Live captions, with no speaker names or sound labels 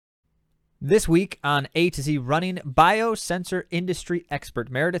This week on A to Z Running, biosensor industry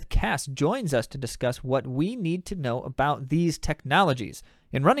expert Meridith Cass joins us to discuss what we need to know about these technologies.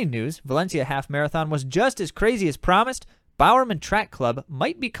 In running news, Valencia Half Marathon was just as crazy as promised. Bowerman Track Club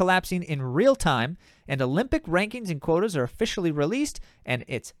might be collapsing in real time, and Olympic rankings and quotas are officially released, and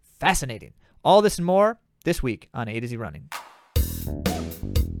it's fascinating. All this and more this week on A to Z Running.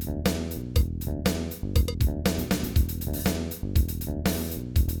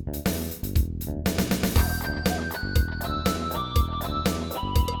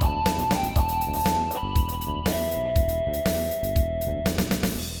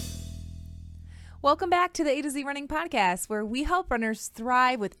 Welcome back to the A to Z Running Podcast, where we help runners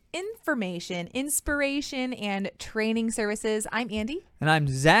thrive with information, inspiration, and training services. I'm Andy. And I'm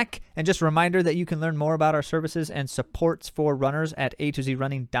Zach. And just a reminder that you can learn more about our services and supports for runners at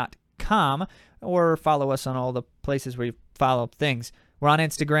a2zrunning.com or follow us on all the places where you follow things. We're on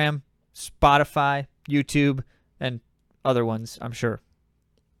Instagram, Spotify, YouTube, and other ones, I'm sure.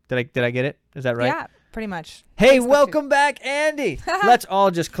 Did I get it? Is that right? Yeah, pretty much. Hey, Facebook welcome back, Andy. Let's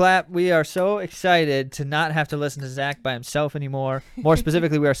all just clap. We are so excited to not have to listen to Zach by himself anymore. More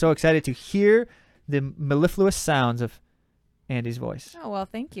specifically, we are so excited to hear the mellifluous sounds of Andy's voice. Oh, well,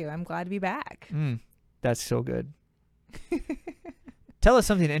 thank you. I'm glad to be back. That's so good. Tell us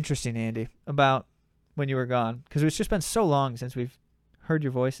something interesting, Andy, about when you were gone, because it's just been so long since we've heard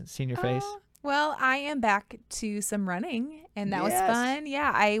your voice and seen your face. Well, I am back to some running, and that was Yes. fun.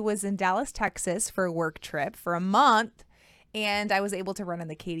 Yeah, I was in Dallas, Texas for a work trip for a month, and I was able to run on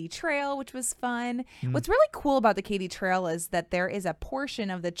the Katy Trail, which was fun. What's really cool about the Katy Trail is that there is a portion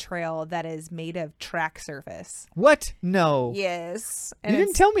of the trail that is made of track surface. What? No. Yes. You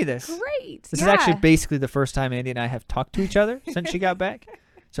didn't tell me this. Great. This is actually basically the first time Andy and I have talked to each other since she got back.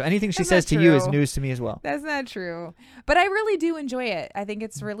 So anything she That's says not to you is true. news to me as well. That's not true. But I really do enjoy it. I think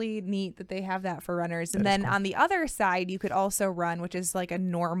it's really neat that they have that for runners. And That is then cool. on the other side, you could also run, which is like a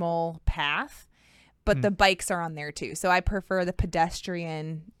normal path, but the bikes are on there too. So I prefer the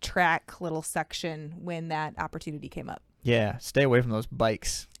pedestrian track little section when that opportunity came up. Yeah, stay away from those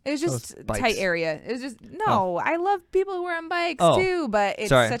bikes. It was just Those a bikes. tight area. It was just, I love people who are on bikes Oh, too, but it's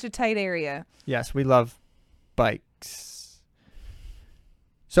sorry. such a tight area. Yes, we love bikes.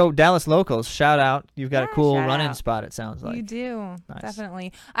 So Dallas locals, shout out. You've got a Yeah, cool shout run-in out. spot, it sounds like. You do, Nice.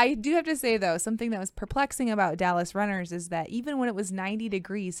 definitely. I do have to say, though, something that was perplexing about Dallas runners is that even when it was 90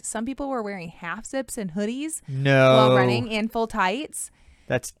 degrees, some people were wearing half zips and hoodies No. while running and full tights.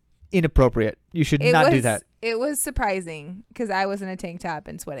 That's inappropriate. You should not do that. It was surprising because I was in a tank top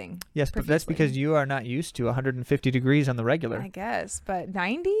and sweating. Yes, but that's profusely. because you are not used to 150 degrees on the regular. I guess, but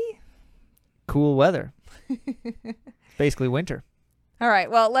 90? Cool weather. Basically winter. All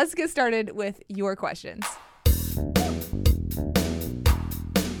right, well, let's get started with your questions.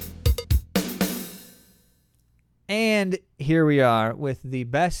 And here we are with the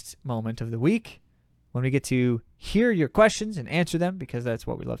best moment of the week when we get to hear your questions and answer them, because that's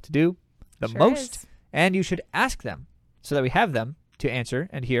what we love to do the Sure most. is. And you should ask them so that we have them to answer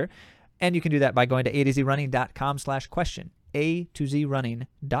and hear. And you can do that by going to a2zrunning.com/question.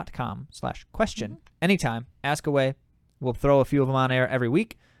 a2zrunning.com/question. Anytime. Ask away. We'll throw a few of them on air every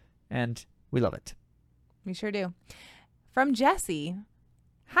week, and we love it. We sure do. From Jesse.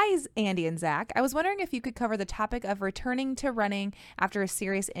 Hi, Andy and Zach. I was wondering if you could cover the topic of returning to running after a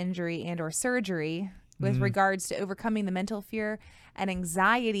serious injury and or surgery with regards to overcoming the mental fear and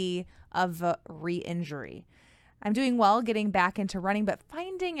anxiety of re-injury. I'm doing well getting back into running, but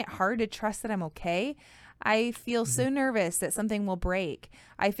finding it hard to trust that I'm okay. I feel so nervous that something will break.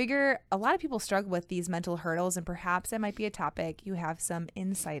 I figure a lot of people struggle with these mental hurdles, and perhaps it might be a topic you have some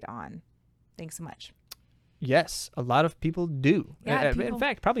insight on. Thanks so much. Yes, a lot of people do. Yeah, In people-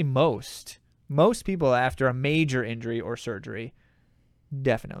 fact, probably most people after a major injury or surgery,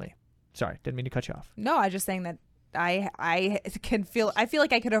 definitely. Sorry, didn't mean to cut you off. No, I was just saying that I feel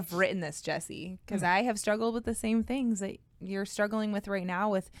like I could have written this, Jesse, because I have struggled with the same things that you're struggling with right now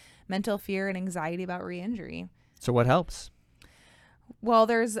with mental fear and anxiety about re-injury. So what helps? Well,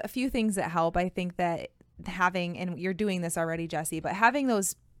 there's a few things that help. I think that having, and you're doing this already, Jesse, but having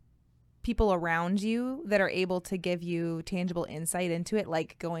those people around you that are able to give you tangible insight into it,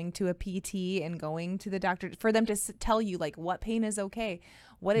 like going to a PT and going to the doctor, for them to tell you like what pain is okay,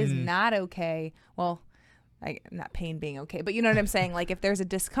 what is not okay. Well, not pain being okay, but you know what I'm saying? Like if there's a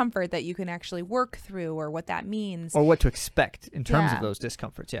discomfort that you can actually work through or what that means. Or what to expect in terms of Yeah. those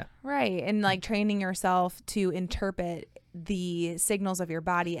discomforts, yeah. Right. And like training yourself to interpret the signals of your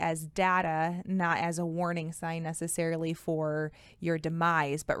body as data, not as a warning sign necessarily for your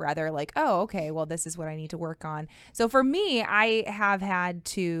demise, but rather like, oh, okay, well, this is what I need to work on. So for me, I have had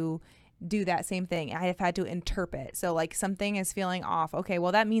to do that same thing. I have had to interpret. So like something is feeling off. Okay,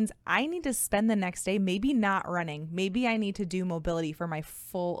 well that means I need to spend the next day maybe not running. Maybe I need to do mobility for my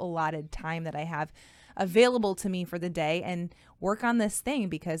full allotted time that I have available to me for the day and work on this thing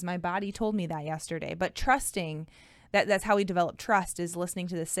because my body told me that yesterday. But trusting that's how we develop trust, is listening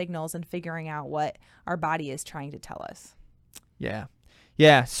to the signals and figuring out what our body is trying to tell us. Yeah.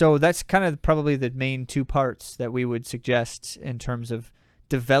 Yeah. So that's kind of probably the main two parts that we would suggest in terms of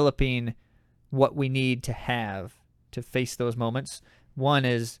developing what we need to have to face those moments. One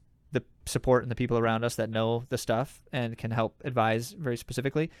is the support and the people around us that know the stuff and can help advise very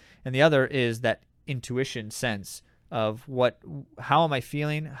specifically. And the other is that intuition sense of how am I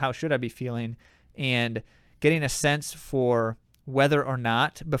feeling? How should I be feeling? And getting a sense for whether or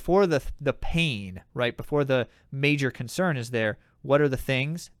not, before the pain, right, before the major concern is there, what are the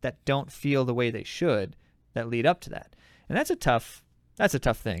things that don't feel the way they should that lead up to that? And that's a tough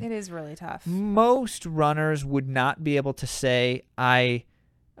thing. It is really tough. Most runners would not be able to say,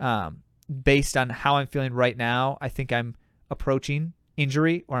 based on how I'm feeling right now, I think I'm approaching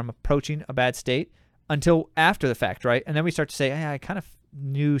injury or I'm approaching a bad state until after the fact, right? And then we start to say, hey, I kind of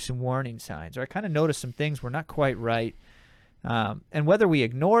knew some warning signs, or I kind of noticed some things were not quite right. And whether we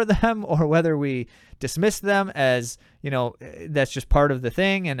ignore them or whether we dismiss them as, that's just part of the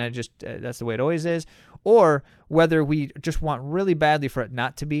thing and that's the way it always is, or whether we just want really badly for it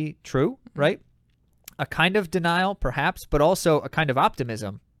not to be true, right? A kind of denial perhaps, but also a kind of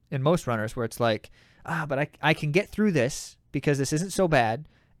optimism in most runners where it's like, but I can get through this because this isn't so bad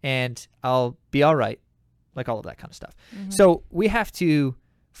and I'll be all right. Like all of that kind of stuff. Mm-hmm. So we have to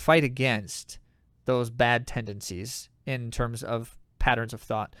fight against those bad tendencies in terms of patterns of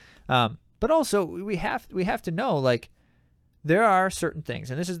thought. But also we have to know, like, there are certain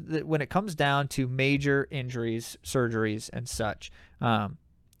things, and this is when it comes down to major injuries, surgeries, and such,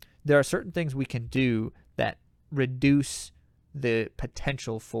 there are certain things we can do that reduce the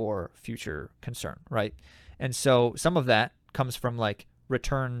potential for future concern, right? And so some of that comes from like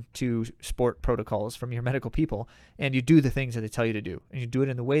return to sport protocols from your medical people, and you do the things that they tell you to do, and you do it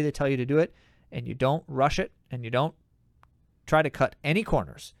in the way they tell you to do it, and you don't rush it, and you don't try to cut any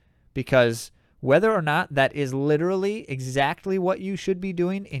corners, because whether or not that is literally exactly what you should be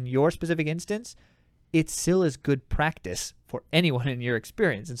doing in your specific instance, it still is good practice for anyone in your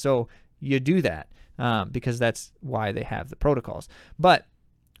experience. And so you do that because that's why they have the protocols. But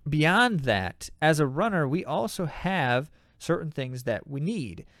beyond that, as a runner, we also have certain things that we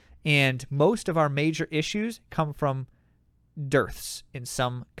need. And most of our major issues come from dearths in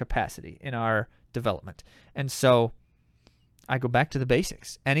some capacity in our development. And so I go back to the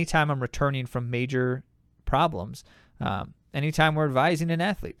basics. Anytime I'm returning from major problems, anytime we're advising an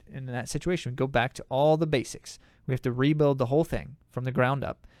athlete in that situation, we go back to all the basics. We have to rebuild the whole thing from the ground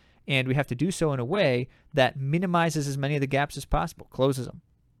up. And we have to do so in a way that minimizes as many of the gaps as possible, closes them.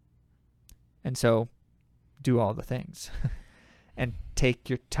 And so do all the things and take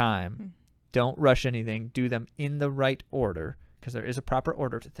your time. Don't rush anything. Do them in the right order, because there is a proper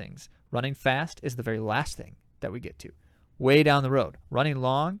order to things. Running fast is the very last thing that we get to. Way down the road. Running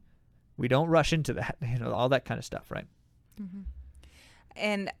long, we don't rush into that, all that kind of stuff, right? Mm-hmm.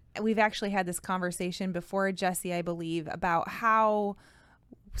 And we've actually had this conversation before, Jesse, I believe, about how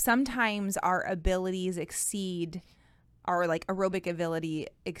sometimes our abilities exceed, our like aerobic ability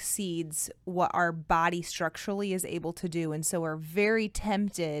exceeds what our body structurally is able to do. And so we're very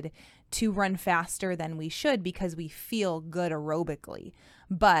tempted to run faster than we should because we feel good aerobically,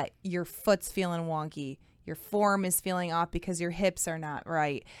 but your foot's feeling wonky. Your form is feeling off because your hips are not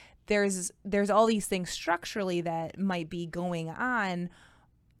right. There's all these things structurally that might be going on,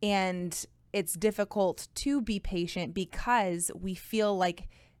 and it's difficult to be patient because we feel like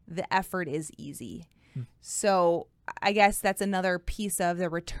the effort is easy. So I guess that's another piece of the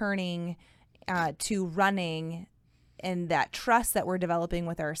returning to running, and that trust that we're developing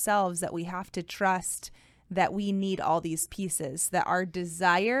with ourselves, that we have to trust that we need all these pieces, that our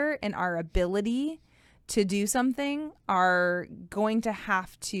desire and our ability to do something are going to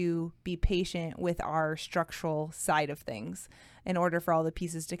have to be patient with our structural side of things in order for all the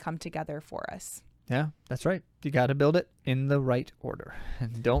pieces to come together for us. Yeah, that's right. You got to build it in the right order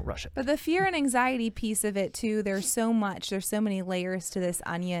and don't rush it. But the fear and anxiety piece of it too, there's so many layers to this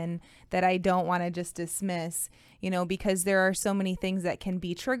onion that I don't want to just dismiss, because there are so many things that can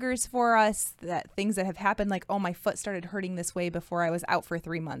be triggers for us, that things that have happened, like, oh, my foot started hurting this way before I was out for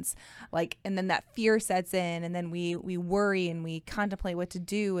 3 months. And then that fear sets in, and then we worry and we contemplate what to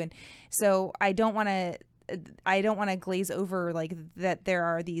do. And so I don't want to I don't want to glaze over like that there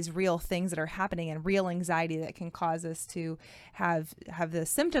are these real things that are happening and real anxiety that can cause us to have the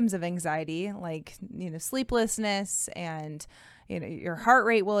symptoms of anxiety, like, sleeplessness, and, your heart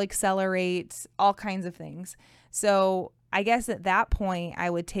rate will accelerate, all kinds of things. So I guess at that point I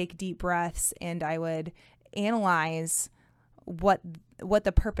would take deep breaths and I would analyze what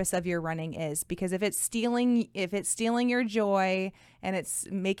the purpose of your running is, because if it's stealing your joy and it's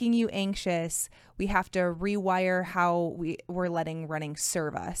making you anxious, we have to rewire how we're letting running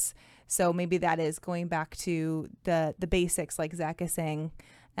serve us. So maybe that is going back to the basics, like Zach is saying,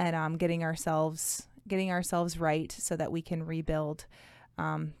 and getting ourselves right so that we can rebuild.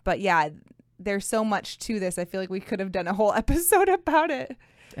 But yeah, there's so much to this. I feel like we could have done a whole episode about it.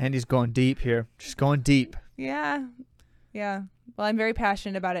 Andy's going deep here. Just going deep. Yeah. Well, I'm very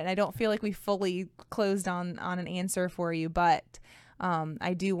passionate about it, and I don't feel like we fully closed on an answer for you, but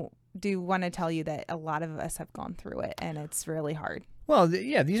I do want to tell you that a lot of us have gone through it, and it's really hard. Well,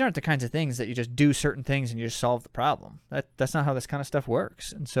 these aren't the kinds of things that you just do certain things and you just solve the problem. That's not how this kind of stuff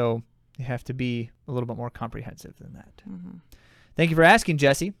works, and so you have to be a little bit more comprehensive than that. Mm-hmm. Thank you for asking,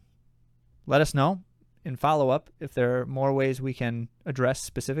 Jesse. Let us know in follow-up if there are more ways we can address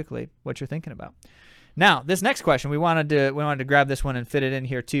specifically what you're thinking about. Now, this next question, we wanted to grab this one and fit it in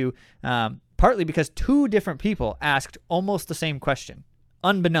here too, partly because two different people asked almost the same question,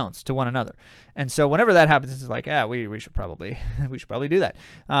 unbeknownst to one another. And so whenever that happens, it's like, we should probably do that.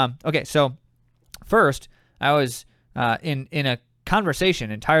 Okay, so first, I was in a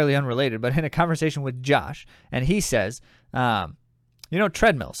conversation, entirely unrelated, but in a conversation with Josh, and he says,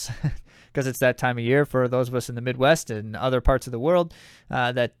 treadmills. Because it's that time of year for those of us in the Midwest and other parts of the world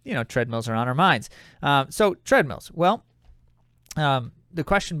that, treadmills are on our minds. So treadmills. Well, the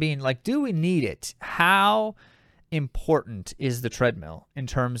question being, like, do we need it? How important is the treadmill in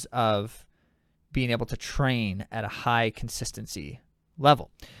terms of being able to train at a high consistency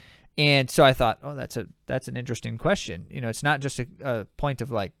level? And so I thought, that's an interesting question. It's not just a point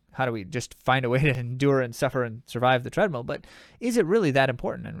of like, how do we just find a way to endure and suffer and survive the treadmill, but is it really that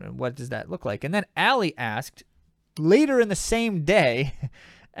important, and what does that look like? And then Allie asked, later in the same day,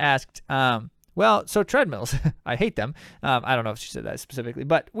 so treadmills, I hate them. I don't know if she said that specifically,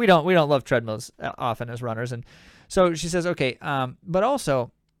 but we don't love treadmills often as runners. And so she says, okay, but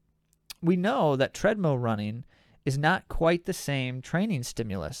also we know that treadmill running is not quite the same training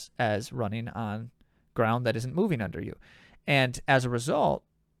stimulus as running on ground that isn't moving under you. And as a result,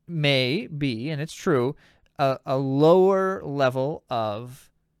 may be, and it's true, a lower level of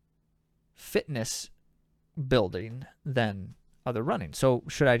fitness building than other running. So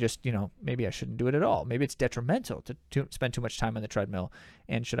should I just, maybe I shouldn't do it at all. Maybe it's detrimental to spend too much time on the treadmill,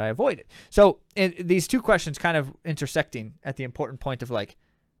 and should I avoid it? So these two questions kind of intersecting at the important point of like,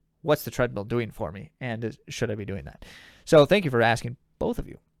 what's the treadmill doing for me, and should I be doing that? So thank you for asking, both of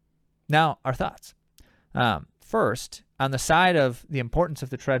you. Now, our thoughts. First, on the side of the importance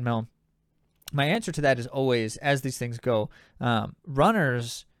of the treadmill, my answer to that is always, as these things go,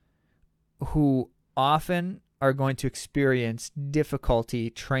 runners who often are going to experience difficulty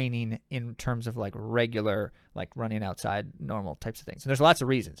training in terms of like regular, like running outside, normal types of things. And there's lots of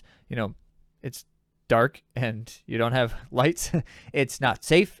reasons. It's dark and you don't have lights. It's not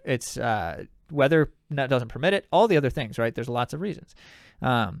safe. It's weather doesn't permit it. All the other things, right? There's lots of reasons.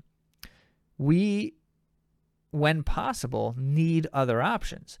 We, when possible, need other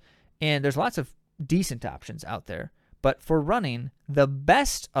options. And there's lots of decent options out there. But for running, the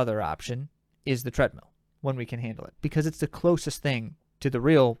best other option is the treadmill when we can handle it, because it's the closest thing to the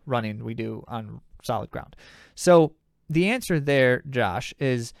real running we do on solid ground. So the answer there, Josh,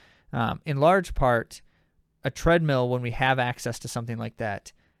 is in large part, a treadmill, when we have access to something like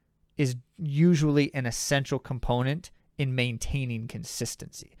that, is usually an essential component in maintaining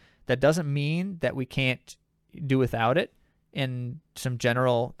consistency. That doesn't mean that we can't do without it in some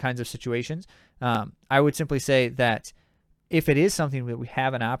general kinds of situations. I would simply say that if it is something that we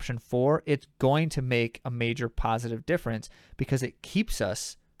have an option for, it's going to make a major positive difference because it keeps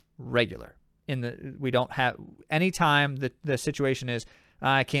us regular. We don't have any time that the situation is,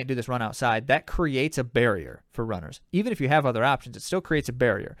 I can't do this run outside. That creates a barrier for runners. Even if you have other options, it still creates a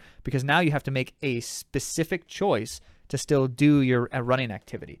barrier because now you have to make a specific choice to still do your running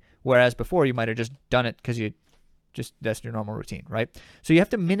activity. Whereas before you might have just done it because that's your normal routine, right? So you have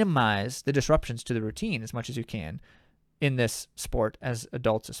to minimize the disruptions to the routine as much as you can in this sport as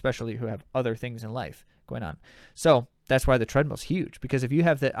adults, especially who have other things in life going on. So that's why the treadmill's huge, because if you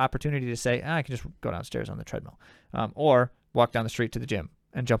have the opportunity to say, I can just go downstairs on the treadmill, or walk down the street to the gym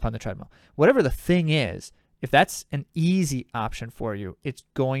and jump on the treadmill, whatever the thing is, if that's an easy option for you, it's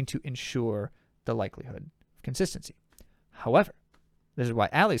going to ensure the likelihood consistency. However, this is why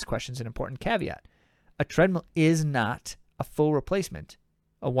Allie's question is an important caveat. A treadmill is not a full replacement,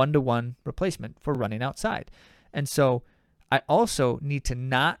 a one-to-one replacement for running outside. And so I also need to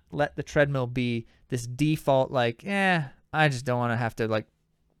not let the treadmill be this default like, I just don't want to have to like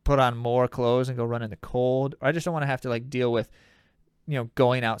put on more clothes and go run in the cold. Or I just don't want to have to like deal with,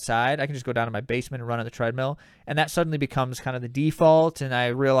 going outside. I can just go down to my basement and run on the treadmill. And that suddenly becomes kind of the default. And I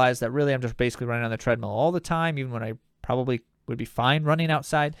realize that really I'm just basically running on the treadmill all the time, even when I probably would be fine running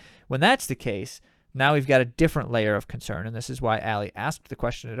outside. When that's the case, now we've got a different layer of concern. And this is why Allie asked the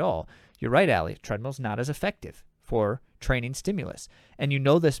question at all. You're right, Allie. Treadmill's not as effective for training stimulus. And you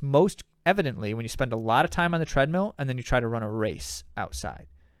know this most evidently when you spend a lot of time on the treadmill and then you try to run a race outside.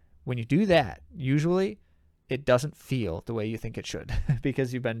 When you do that, usually it doesn't feel the way you think it should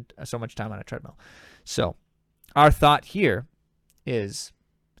because you've been so much time on a treadmill. So our thought here is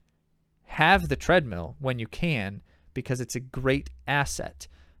have the treadmill when you can because it's a great asset,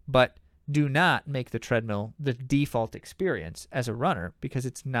 but do not make the treadmill the default experience as a runner because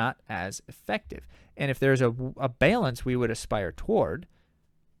it's not as effective. And if there's a balance we would aspire toward,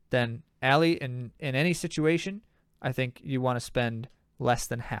 then Allie, in any situation, I think you want to spend less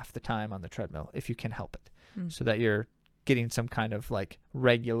than half the time on the treadmill if you can help it, so that you're getting some kind of like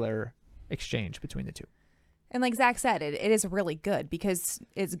regular exchange between the two. And like Zach said, it is really good because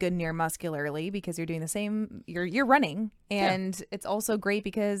it's good neuromuscularly because you're doing the same, you're running. And it's also great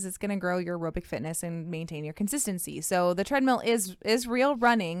because it's going to grow your aerobic fitness and maintain your consistency. So the treadmill is real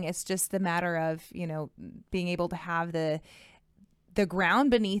running. It's just the matter of, being able to have the ground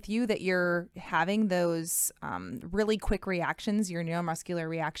beneath you that you're having those really quick reactions, your neuromuscular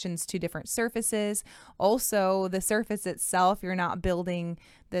reactions to different surfaces. Also, the surface itself, you're not getting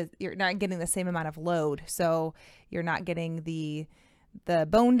the same amount of load. So you're not getting the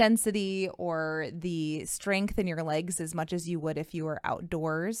bone density or the strength in your legs as much as you would if you were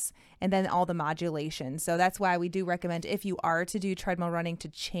outdoors, and then all the modulation. So that's why we do recommend if you are to do treadmill running to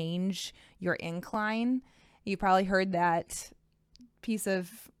change your incline. You probably heard that piece of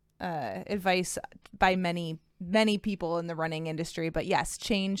advice by many people in the running industry, but yes,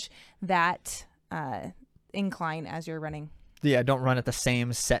 change that incline as you're running. Yeah, don't run at the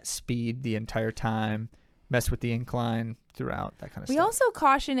same set speed the entire time. Mess with the incline throughout, that kind of stuff. We also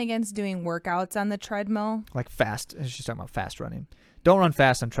caution against doing workouts on the treadmill. Like fast. She's talking about fast running. Don't run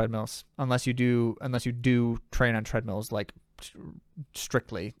fast on treadmills unless you do train on treadmills like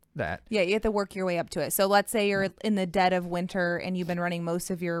strictly that. Yeah, you have to work your way up to it. So let's say you're in the dead of winter and you've been running most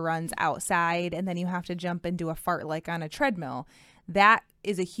of your runs outside and then you have to jump into a fartlek on a treadmill. That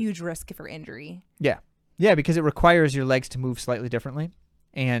is a huge risk for injury. Yeah. Yeah, because it requires your legs to move slightly differently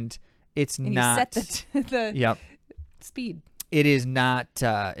and it's and not you set the speed. It is not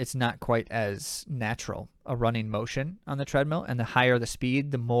it's not quite as natural a running motion on the treadmill, and the higher the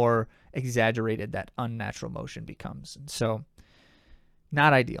speed, the more exaggerated that unnatural motion becomes. And so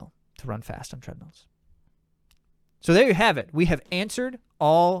not ideal to run fast on treadmills. So there you have it. We have answered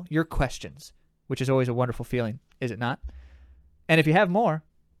all your questions, which is always a wonderful feeling, is it not? And if you have more,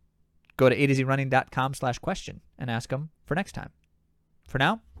 go to atozrunning.com/question and ask them for next time. For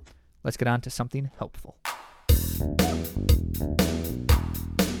now, let's get on to something helpful.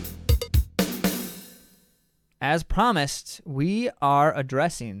 As promised, we are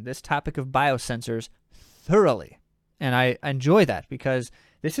addressing this topic of biosensors thoroughly. And I enjoy that because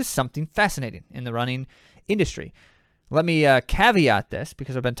this is something fascinating in the running industry. Let me caveat this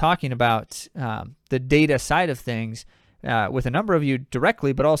because I've been talking about the data side of things with a number of you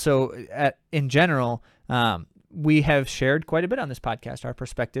directly, but also in general. We have shared quite a bit on this podcast, our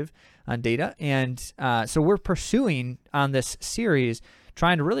perspective on data. And so we're pursuing on this series,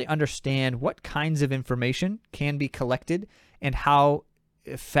 trying to really understand what kinds of information can be collected and how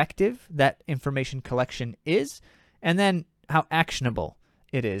effective that information collection is, and then how actionable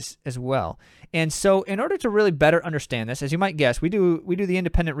it is as well. And so in order to really better understand this, as you might guess, we do the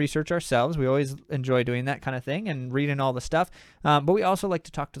independent research ourselves. We always enjoy doing that kind of thing and reading all the stuff. But we also like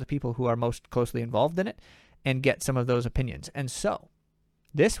to talk to the people who are most closely involved in it and get some of those opinions. And so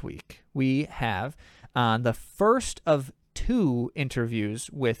this week we have the first of 2 interviews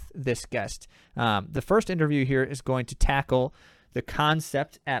with this guest. The first interview here is going to tackle the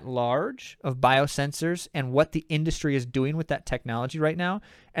concept at large of biosensors and what the industry is doing with that technology right now.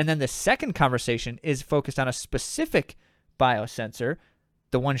 And then the second conversation is focused on a specific biosensor,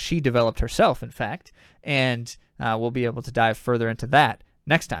 the one she developed herself, in fact, and we'll be able to dive further into that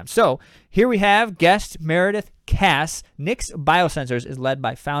next time. So here we have guest Meridith Cass. Nix Biosensors is led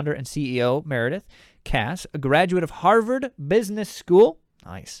by founder and CEO Meridith Cass, a graduate of Harvard Business School.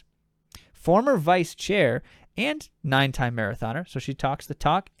 Nice. former vice chair, and 9-time marathoner. So she talks the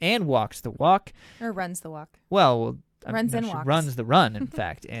talk and walks the walk. Or runs the walk. Well, Runs and she walks. runs the run, in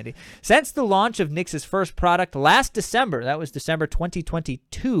fact, Andy. Since the launch of Nix's first product last December, that was December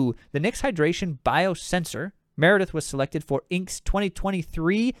 2022, the Nix Hydration Biosensor, Meridith was selected for Inc.'s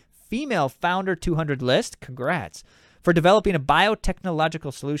 2023 Female Founder 200 list. Congrats. For developing a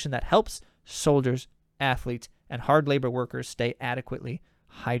biotechnological solution that helps soldiers, athletes, and hard labor workers stay adequately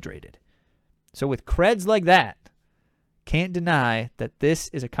hydrated. So with creds like that, can't deny that this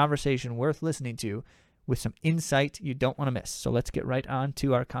is a conversation worth listening to with some insight you don't want to miss. So let's get right on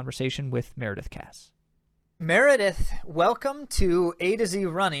to our conversation with Meridith Cass. Meridith, welcome to A to Z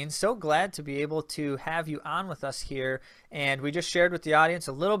Running. So glad to be able to have you on with us here. And we just shared with the audience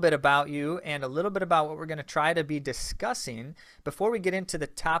a little bit about you and a little bit about what we're going to try to be discussing. Before we get into the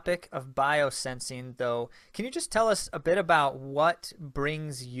topic of biosensing, though, can you just tell us a bit about what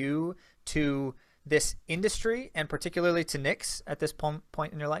brings you to this industry and particularly to Nix at this point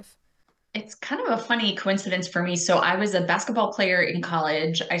in your life? It's kind of a funny coincidence for me. So I was a basketball player in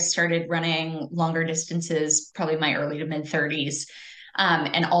college. I started running longer distances, probably my early to mid 30s.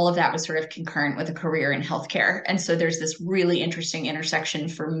 And all of that was sort of concurrent with a career in healthcare. And so there's this really interesting intersection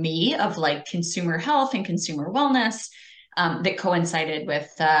for me of like consumer health and consumer wellness that coincided with,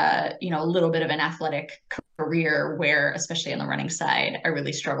 a little bit of an athletic career where, especially on the running side, I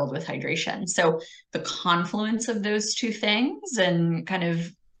really struggled with hydration. So the confluence of those two things and kind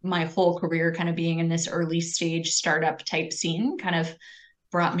of my whole career kind of being in this early stage startup type scene kind of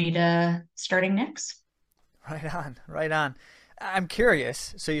brought me to starting Nix. Right on, right on. I'm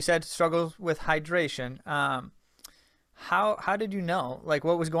curious. So you said struggles with hydration. How did you know? Like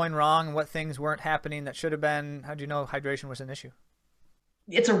what was going wrong and what things weren't happening that should have been? How did you know hydration was an issue?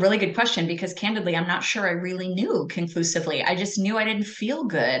 It's a really good question because candidly, I'm not sure I really knew conclusively. I just knew I didn't feel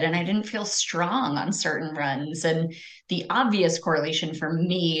good and I didn't feel strong on certain runs. And the obvious correlation for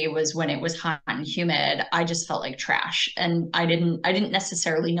me was when it was hot and humid, I just felt like trash. And I didn't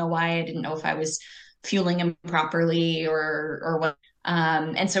necessarily know why. I didn't know if I was fueling improperly or what.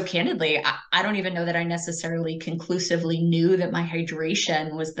 And so candidly, I don't even know that I necessarily conclusively knew that my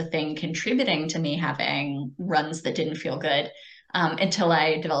hydration was the thing contributing to me having runs that didn't feel good. Until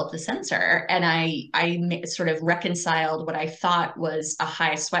I developed the sensor, and I sort of reconciled what I thought was a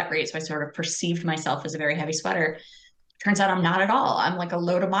high sweat rate. So I sort of perceived myself as a very heavy sweater. Turns out I'm not at all. I'm like a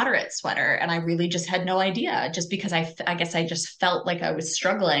low to moderate sweater, and I really just had no idea. Just because I guess I just felt like I was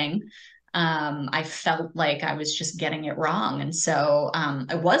struggling. I felt like I was just getting it wrong, and so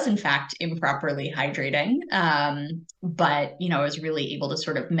I was in fact improperly hydrating. But I was really able to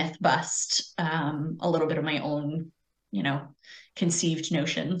sort of myth bust a little bit of my own, conceived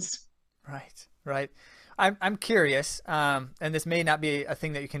notions. Right. I'm curious, and this may not be a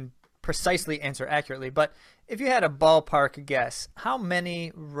thing that you can precisely answer accurately, but if you had a ballpark guess, how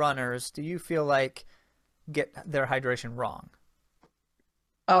many runners do you feel like get their hydration wrong?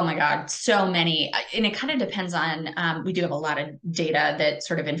 Oh my God, so many. And it kind of depends on, we do have a lot of data that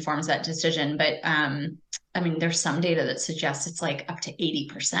sort of informs that decision, but there's some data that suggests it's like up to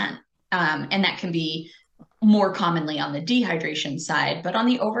 80%. And that can be more commonly on the dehydration side, but on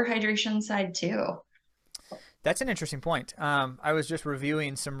the overhydration side too. That's an interesting point. I was just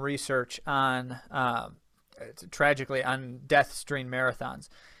reviewing some research on, tragically, on deaths during marathons.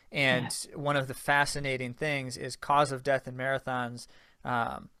 And one of the fascinating things is cause of death in marathons,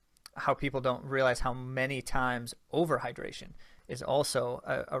 how people don't realize how many times overhydration is also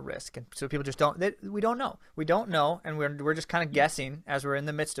a risk. And so people just we don't know. And we're just kind of guessing as we're in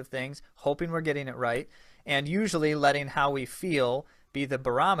the midst of things, hoping we're getting it right. And usually letting how we feel be the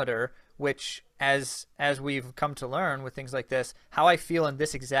barometer, which as we've come to learn with things like this, how I feel in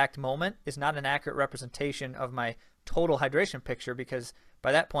this exact moment is not an accurate representation of my total hydration picture, because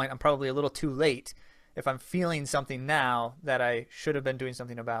by that point I'm probably a little too late if I'm feeling something now that I should have been doing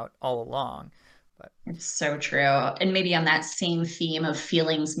something about all along. But it's so true. And maybe on that same theme of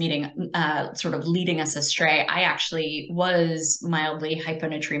feelings sort of leading us astray, I actually was mildly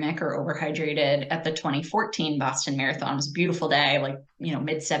hyponatremic or overhydrated at the 2014 Boston Marathon. It was a beautiful day, like,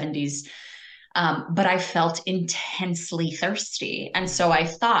 mid 70s. But I felt intensely thirsty. And so I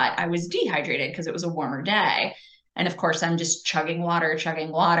thought I was dehydrated because it was a warmer day. And of course, I'm just chugging water.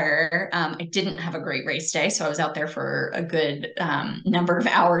 I didn't have a great race day, so I was out there for a good number of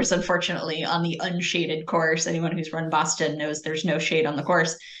hours, unfortunately, on the unshaded course. Anyone who's run Boston knows there's no shade on the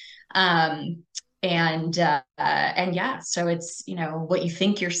course. And yeah, so it's, what you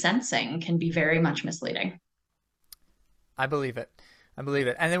think you're sensing can be very much misleading. I believe it. And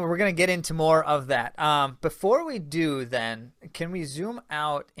then we're going to get into more of that. Before we do, then, can we zoom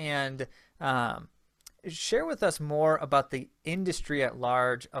out and Um, Share with us more about the industry at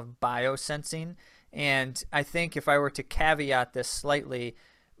large of biosensing. And I think if I were to caveat this slightly,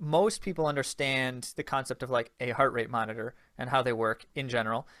 most people understand the concept of like a heart rate monitor and how they work in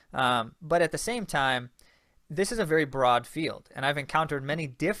general. But at the same time, this is a very broad field, and I've encountered many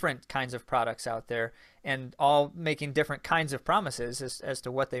different kinds of products out there, and all making different kinds of promises as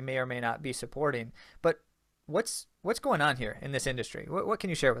to what they may or may not be supporting. But what's going on here in this industry? What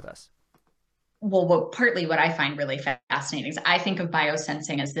can you share with us? Well, partly what I find really fascinating is I think of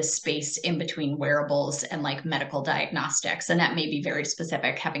biosensing as this space in between wearables and like medical diagnostics. And that may be very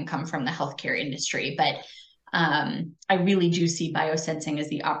specific, having come from the healthcare industry. But I really do see biosensing as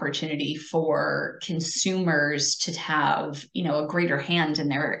the opportunity for consumers to have, a greater hand in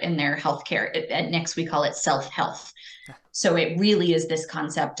their healthcare. At Nix, we call it self-health. So it really is this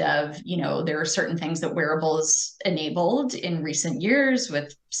concept of, there are certain things that wearables enabled in recent years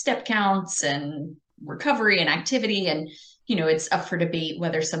with step counts and recovery and activity. And, it's up for debate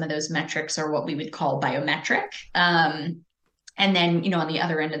whether some of those metrics are what we would call biometric. And then, on the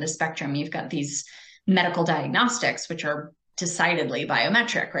other end of the spectrum, you've got these medical diagnostics, which are decidedly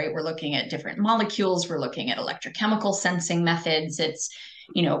biometric, right? We're looking at different molecules, we're looking at electrochemical sensing methods. It's,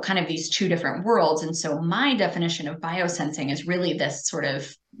 kind of these two different worlds. And so my definition of biosensing is really this sort of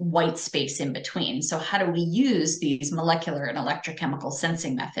white space in between. So how do we use these molecular and electrochemical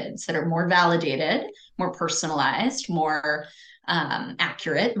sensing methods that are more validated, more personalized, more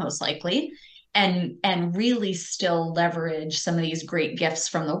accurate, most likely, and really still leverage some of these great gifts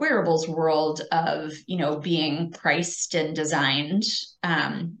from the wearables world of, being priced and designed,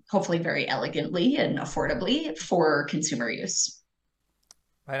 hopefully very elegantly and affordably for consumer use.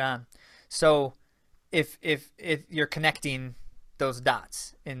 Right on. So if you're connecting those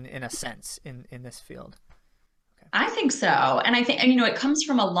dots in a sense in this field. Okay. I think so. And I think, it comes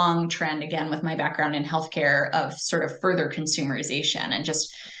from a long trend, again, with my background in healthcare, of sort of further consumerization. And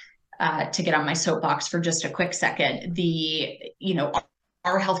just to get on my soapbox for just a quick second,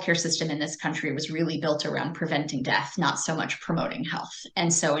 our healthcare system in this country was really built around preventing death, not so much promoting health.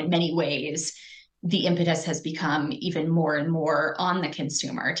 And so in many ways, the impetus has become even more and more on the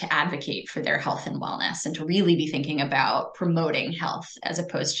consumer to advocate for their health and wellness, and to really be thinking about promoting health as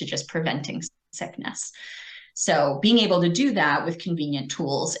opposed to just preventing sickness. So being able to do that with convenient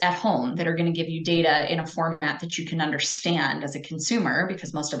tools at home that are going to give you data in a format that you can understand as a consumer,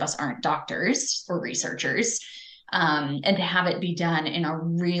 because most of us aren't doctors or researchers, and to have it be done in a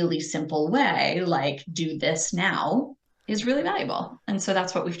really simple way, like do this now, is really valuable. And so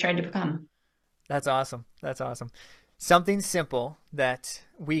that's what we've tried to become. That's awesome. That's awesome. Something simple that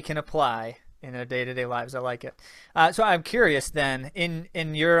we can apply in our day-to-day lives. I like it. So I'm curious then, in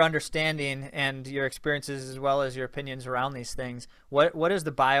your understanding and your experiences as well as your opinions around these things, what is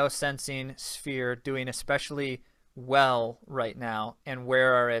the biosensing sphere doing especially well right now, and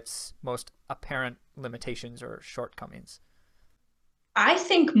where are its most apparent limitations or shortcomings? I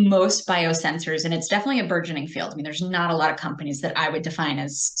think most biosensors, and it's definitely a burgeoning field. I mean, there's not a lot of companies that I would define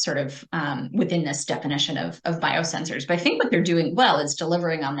as sort of within this definition of biosensors. But I think what they're doing well is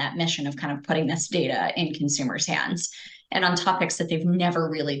delivering on that mission of kind of putting this data in consumers' hands, and on topics that they've never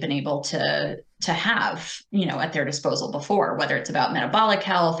really been able to have, at their disposal before, whether it's about metabolic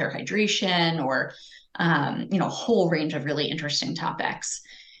health or hydration or, a whole range of really interesting topics.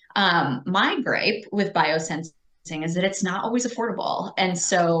 My gripe with biosensing is that it's not always affordable. And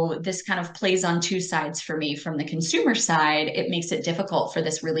so this kind of plays on two sides for me. From the consumer side, it makes it difficult for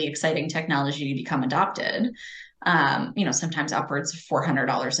this really exciting technology to become adopted. Sometimes upwards of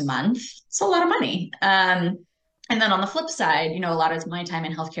 $400 a month. It's a lot of money. And then on the flip side, a lot of my time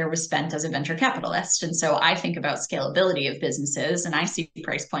in healthcare was spent as a venture capitalist. And so I think about scalability of businesses, and I see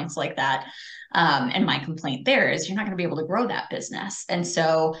price points like that. And my complaint there is you're not going to be able to grow that business. And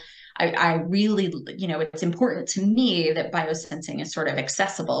so I really, it's important to me that biosensing is sort of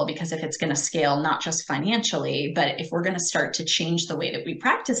accessible, because if it's going to scale, not just financially, but if we're going to start to change the way that we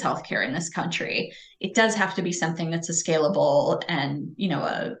practice healthcare in this country, it does have to be something that's a scalable and,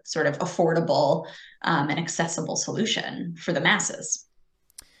 a sort of affordable and accessible solution for the masses.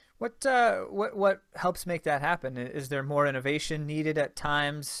 What helps make that happen? Is there more innovation needed at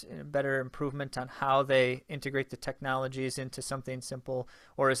times, better improvement on how they integrate the technologies into something simple,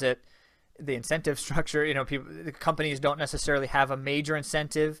 or is it the incentive structure? The companies don't necessarily have a major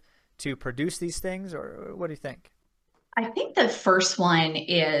incentive to produce these things, or what do you think? I think the first one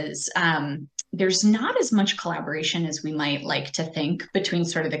is there's not as much collaboration as we might like to think between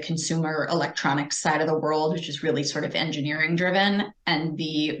sort of the consumer electronics side of the world, which is really sort of engineering driven, and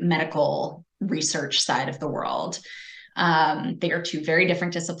the medical research side of the world. They are two very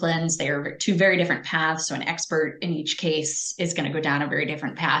different disciplines. They are two very different paths. So an expert in each case is going to go down a very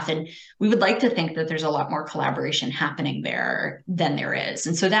different path. And we would like to think that there's a lot more collaboration happening there than there is.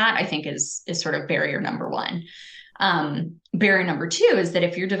 And so that, I think, is sort of barrier number one. Barrier number two is that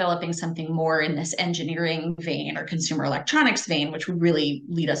if you're developing something more in this engineering vein or consumer electronics vein, which would really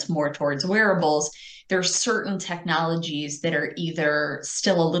lead us more towards wearables, there are certain technologies that are either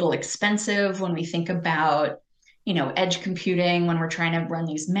still a little expensive when we think about, edge computing, when we're trying to run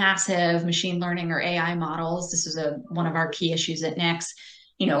these massive machine learning or AI models. This is one of our key issues at Nix.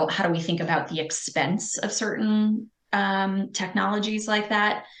 How do we think about the expense of certain technologies like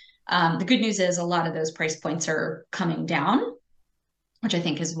that? The good news is a lot of those price points are coming down, which I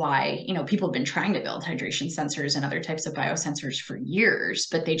think is why, people have been trying to build hydration sensors and other types of biosensors for years,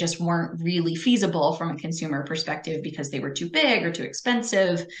 but they just weren't really feasible from a consumer perspective because they were too big or too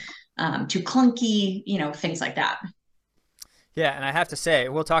expensive, too clunky, things like that. Yeah, and I have to say,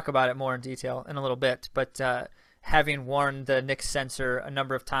 we'll talk about it more in detail in a little bit, but having worn the Nix sensor a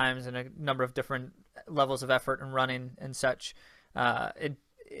number of times and a number of different levels of effort and running and such,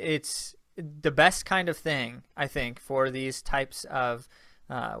 it's the best kind of thing, I think, for these types of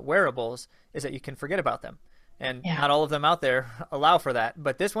wearables is that you can forget about them. And not all of them out there allow for that,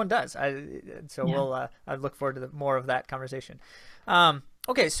 but this one does. I look forward to more of that conversation.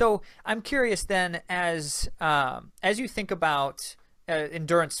 Okay, so I'm curious then, as you think about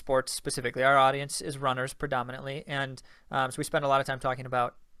endurance sports specifically, our audience is runners predominantly, and so we spend a lot of time talking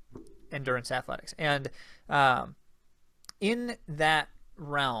about endurance athletics. And in that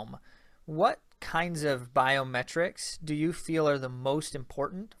realm, what kinds of biometrics do you feel are the most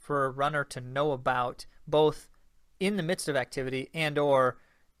important for a runner to know about, both in the midst of activity and or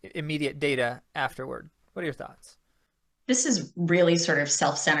immediate data afterward? What are your thoughts? This is really sort of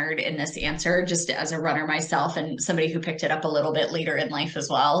self-centered in this answer, just as a runner myself and somebody who picked it up a little bit later in life as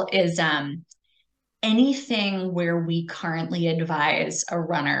well, is anything where we currently advise a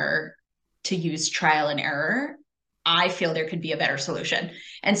runner to use trial and error, I feel there could be a better solution.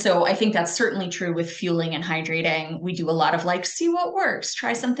 And so I think that's certainly true with fueling and hydrating. We do a lot of see what works,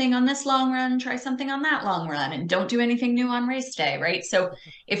 try something on this long run, try something on that long run, and don't do anything new on race day, right? So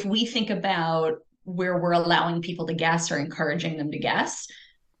if we think about where we're allowing people to guess or encouraging them to guess,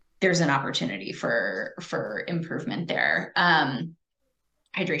 there's an opportunity for improvement there.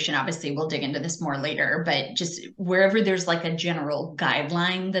 Hydration, obviously, we'll dig into this more later, but just wherever there's a general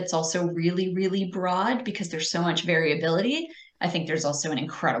guideline that's also really, really broad, because there's so much variability, I think there's also an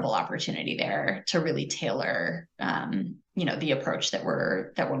incredible opportunity there to really tailor, the approach that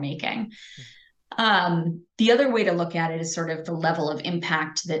we're making. The other way to look at it is sort of the level of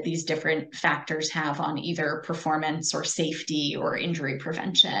impact that these different factors have on either performance or safety or injury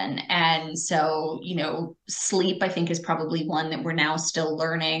prevention. And so, sleep, I think, is probably one that we're now still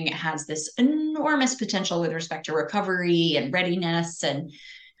learning has this enormous potential with respect to recovery and readiness and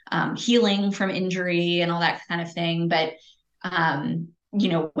healing from injury and all that kind of thing. But,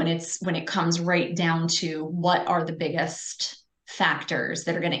 when it comes right down to what are the biggest factors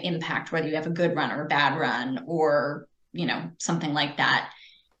that are going to impact whether you have a good run or a bad run or, something like that,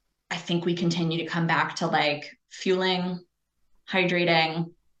 I think we continue to come back to fueling,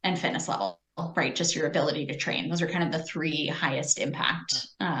 hydrating, and fitness level, right? Just your ability to train. Those are kind of the three highest impact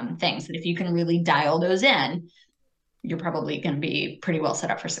things that if you can really dial those in, you're probably going to be pretty well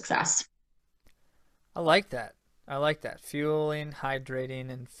set up for success. I like that. Fueling, hydrating,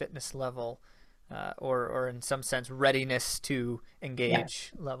 and fitness level. Or in some sense readiness to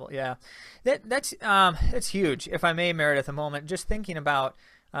engage level. Yeah, that's huge. If I may, Meredith, a moment, just thinking about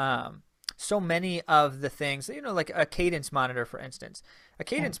so many of the things, like a cadence monitor, for instance. A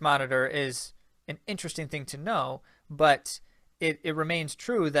cadence monitor is an interesting thing to know, but it remains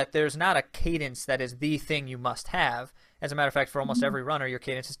true that there's not a cadence that is the thing you must have. As a matter of fact, for almost every runner, your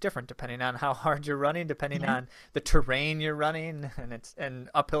cadence is different depending on how hard you're running, depending on the terrain you're running, and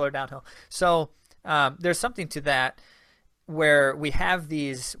uphill or downhill. So there's something to that, where we have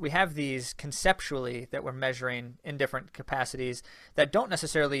these conceptually that we're measuring in different capacities that don't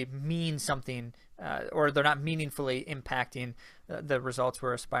necessarily mean something, or they're not meaningfully impacting the results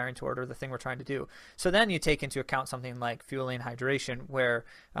we're aspiring toward or the thing we're trying to do. So then you take into account something like fueling, hydration, where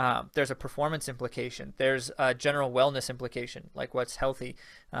there's a performance implication, there's a general wellness implication, like what's healthy,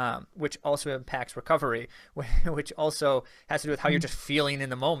 which also impacts recovery, which also has to do with how you're just feeling in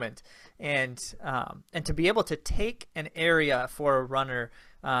the moment. And to be able to take an area for a runner,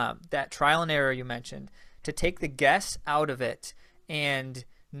 that trial and error you mentioned, to take the guess out of it and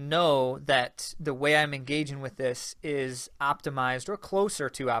know that the way I'm engaging with this is optimized or closer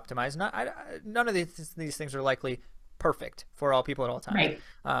to optimized. None of these things are likely perfect for all people at all times.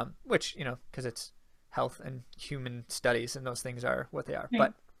 Right. Which, because it's health and human studies and those things are what they are. Right.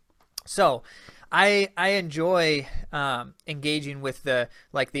 But so I enjoy engaging with the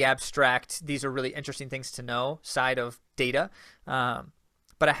abstract, these are really interesting things to know side of data.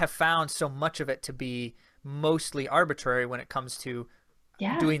 But I have found so much of it to be mostly arbitrary when it comes to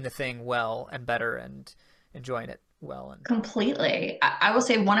doing the thing well and better and enjoying it well. And completely. I will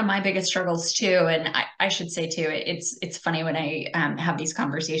say one of my biggest struggles too, and I should say too, it's funny when I have these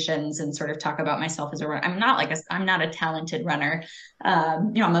conversations and sort of talk about myself as a runner. I'm not a talented runner.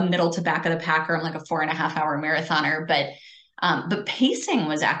 I'm a middle to back of the packer. I'm like a 4.5 hour marathoner, but pacing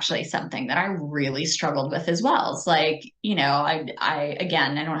was actually something that I really struggled with as well. It's like, I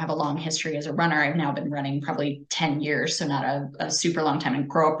again, I don't have a long history as a runner. I've now been running probably 10 years, so not a super long time and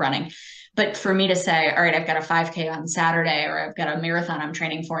grow up running. But for me to say, all right, I've got a 5K on Saturday, or I've got a marathon I'm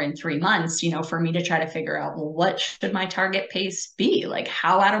training for in 3 months, for me to try to figure out, well, what should my target pace be? Like,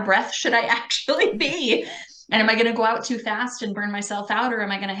 how out of breath should I actually be? And am I going to go out too fast and burn myself out? Or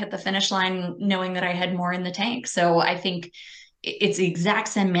am I going to hit the finish line knowing that I had more in the tank? So I think it's the exact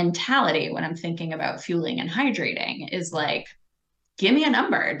same mentality when I'm thinking about fueling and hydrating is like, give me a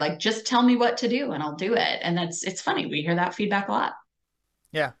number, like, just tell me what to do and I'll do it. And it's funny. We hear that feedback a lot.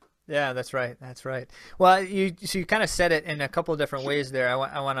 Yeah. Yeah, that's right. That's right. Well, you kind of said it in a couple of different ways there.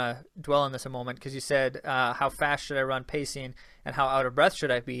 I want to dwell on this a moment because you said how fast should I run pacing and how out of breath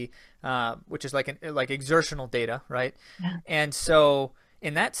should I be, which is like exertional data, right? Yeah. And so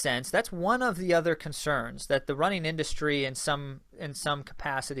in that sense, that's one of the other concerns that the running industry in some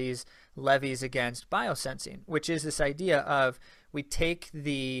capacities levies against biosensing, which is this idea of we take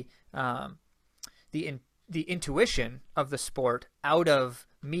the intuition of the sport out of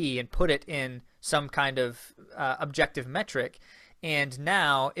me and put it in some kind of objective metric. And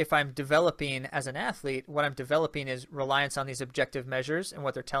now if I'm developing as an athlete, what I'm developing is reliance on these objective measures and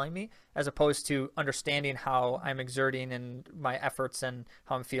what they're telling me, as opposed to understanding how I'm exerting and my efforts and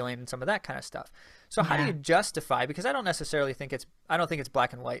how I'm feeling and some of that kind of stuff. So how do you justify, because I don't think it's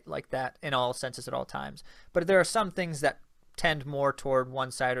black and white like that in all senses at all times, but there are some things that tend more toward one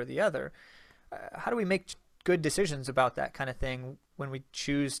side or the other. How do we make good decisions about that kind of thing when we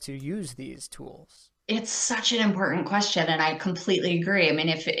choose to use these tools? It's such an important question. And I completely agree. I mean,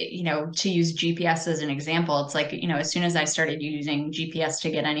 if, to use GPS as an example, it's like, as soon as I started using GPS to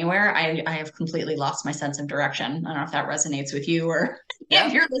get anywhere, I have completely lost my sense of direction. I don't know if that resonates with you or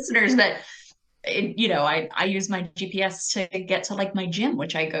if your listeners, but I use my GPS to get to like my gym,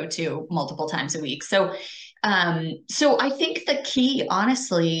 which I go to multiple times a week. So I think the key,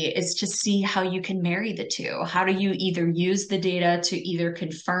 honestly, is to see how you can marry the two. How do you either use the data to either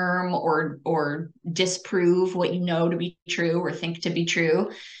confirm or disprove what you know to be true or think to be true?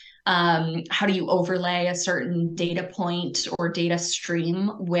 How do you overlay a certain data point or data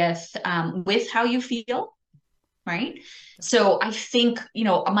stream with how you feel? Right. So I think,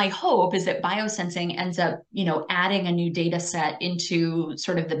 my hope is that biosensing ends up, adding a new data set into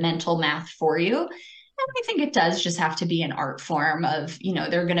sort of the mental math for you. And I think it does just have to be an art form of,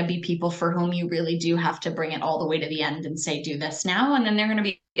 there are going to be people for whom you really do have to bring it all the way to the end and say, do this now. And then there are going to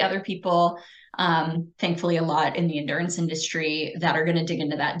be other people, thankfully a lot in the endurance industry, that are going to dig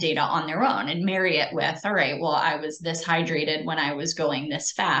into that data on their own and marry it with, all right, well, I was this hydrated when I was going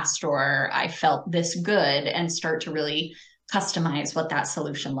this fast, or I felt this good, and start to really customize what that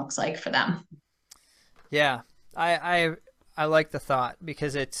solution looks like for them. Yeah, I like the thought,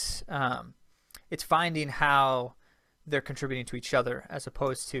 because it's finding how they're contributing to each other as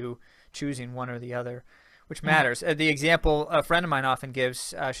opposed to choosing one or the other, which matters. The example a friend of mine often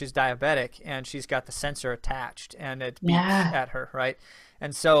gives, she's diabetic and she's got the sensor attached and it beeps at her, right?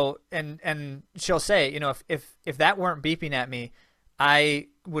 And so, and she'll say, if that weren't beeping at me, I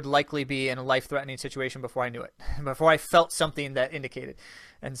would likely be in a life-threatening situation before I knew it, before I felt something that indicated.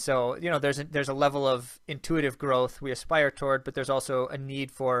 And so, there's a level of intuitive growth we aspire toward, but there's also a need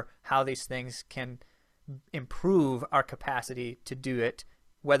for how these things can improve our capacity to do it,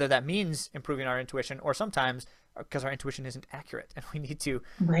 whether that means improving our intuition or sometimes because our intuition isn't accurate and we need to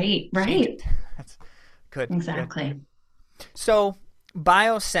Right. That's good. Exactly. Good. So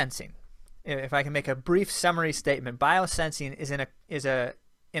biosensing, if I can make a brief summary statement, biosensing is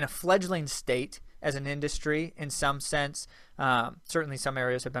in a fledgling state as an industry in some sense. Certainly some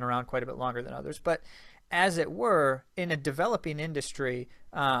areas have been around quite a bit longer than others, but as it were, in a developing industry,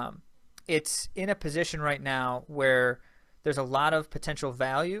 it's in a position right now where there's a lot of potential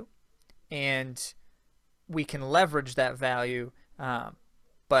value and we can leverage that value,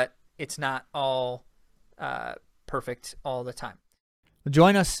 but it's not all perfect all the time.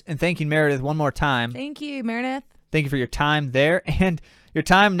 Join us in thanking Meridith one more time. Thank you, Meredith. thank you for your time there and your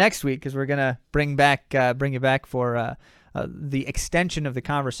time next week, because we're gonna bring you back for the extension of the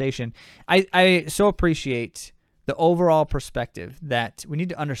conversation. I so appreciate the overall perspective that we need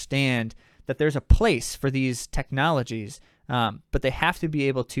to understand that there's a place for these technologies, but they have to be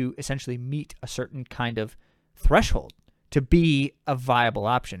able to essentially meet a certain kind of threshold to be a viable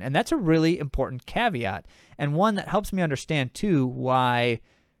option. And that's a really important caveat, and one that helps me understand, too, why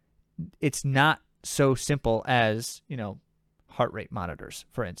it's not so simple as, heart rate monitors,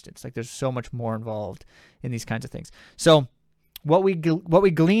 for instance. Like, there's so much more involved in these kinds of things. So what we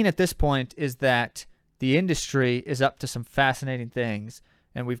glean at this point is that the industry is up to some fascinating things,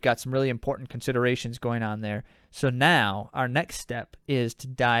 and we've got some really important considerations going on there. So now our next step is to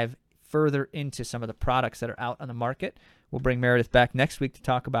dive further into some of the products that are out on the market. We'll bring Meridith back next week to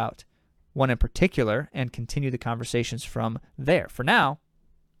talk about one in particular and continue the conversations from there. For now,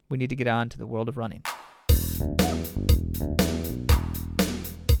 we need to get on to the world of running.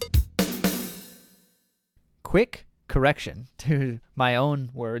 Quick correction to my own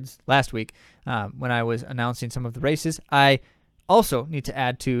words last week when I was announcing some of the races. I also need to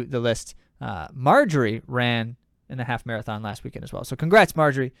add to the list, Marjorie ran in a half marathon last weekend as well. So congrats,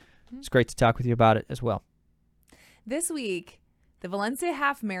 Marjorie. It's great to talk with you about it as well. This week, the Valencia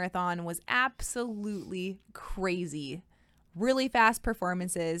Half Marathon was absolutely crazy. Really fast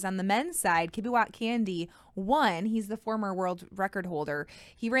performances. On the men's side, Kibiwat Candy won. He's the former world record holder.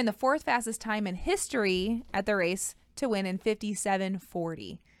 He ran the fourth fastest time in history at the race to win in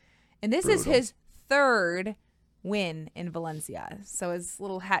 57:40. And this is his third win in Valencia. So his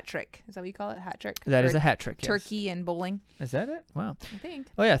little hat trick. Is that what you call it? Hat trick? That is a hat trick, yes. Turkey and bowling. Is that it? Wow. I think.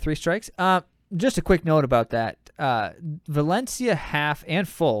 Oh, yeah, 3 strikes. Just a quick note about that. Valencia half and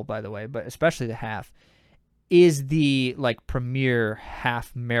full, by the way, but especially the half, is the premier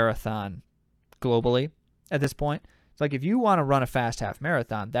half marathon globally at this point. It's like, if you want to run a fast half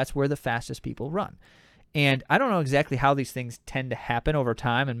marathon, that's where the fastest people run. And I don't know exactly how these things tend to happen over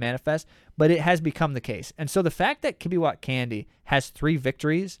time and manifest, but it has become the case. And so the fact that Kibiwat Candy has 3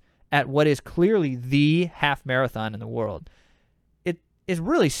 victories at what is clearly the half marathon in the world, it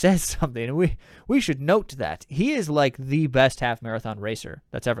really says something. And we should note that. He is like the best half marathon racer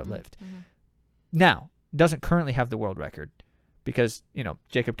that's ever lived. Mm-hmm. Now, doesn't currently have the world record because,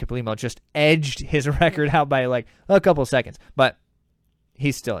 Jacob Kiplimo just edged his record out by a couple of seconds. But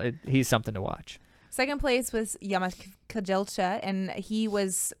he's something to watch. Second place was Yamakajelcha, and he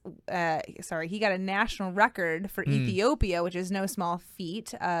was, he got a national record for Ethiopia, which is no small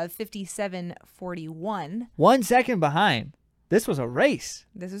feat, of 57:41. 1 second behind. This was a race.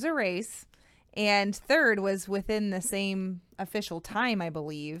 And third was within the same official time, I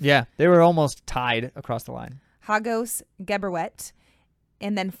believe. Yeah, they were almost tied across the line. Hagos Geberwet.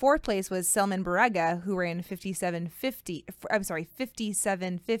 And then fourth place was Selman Barega, who ran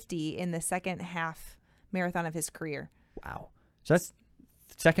 57:50 in the second half marathon of his career. Wow. So that's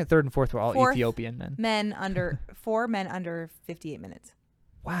second, third, and fourth were all Ethiopian then. Four men under 58 minutes.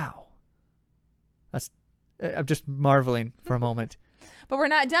 Wow. I'm just marveling for a moment. But we're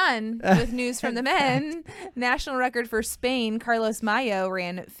not done with news from the men. National record for Spain, Carlos Mayo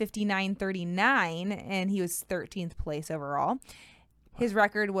ran 59:39, and he was 13th place overall. His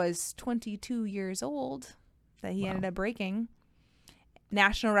record was 22 years old that he ended up breaking.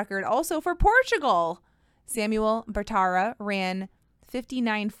 National record also for Portugal. Samuel Bertara ran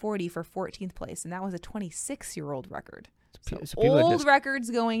 59:40 for 14th place, and that was a 26-year-old record. So old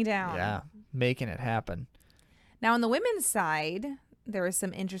records going down. Yeah, making it happen. Now, on the women's side, there are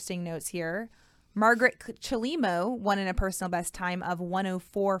some interesting notes here. Margaret Chalimo won in a personal best time of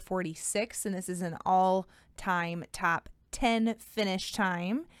 1:04:46, and this is an all-time top 10 finish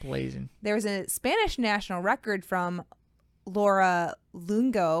time. Blazing. There was a Spanish national record from Laura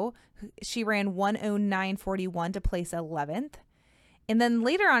Lungo. She ran 1:09:41 to place 11th. And then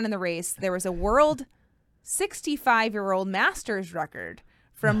later on in the race, there was a world 65-year-old masters record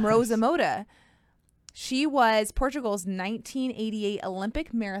from Rosa Mota. She was Portugal's 1988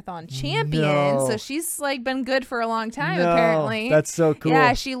 Olympic marathon champion. No. So she's been good for a long time, apparently. That's so cool.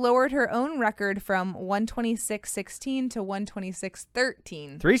 Yeah, she lowered her own record from 1:26:16 to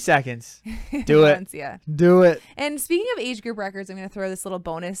 1:26:13. 3 seconds. Do it. Yeah. Do it. And speaking of age group records, I'm going to throw this little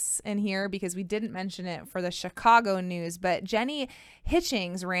bonus in here because we didn't mention it for the Chicago news, but Jenny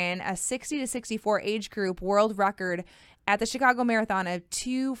Hitchings ran a 60 to 64 age group world record at the Chicago Marathon of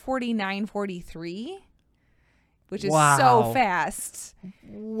 2:49:43, which is so fast.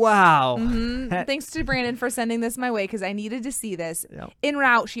 Wow. Mm-hmm. Thanks to Brandon for sending this my way because I needed to see this. Yep. En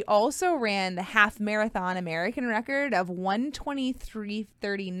route, she also ran the half marathon American record of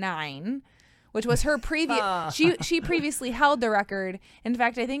 1:23:39, which was her previous. She previously held the record. In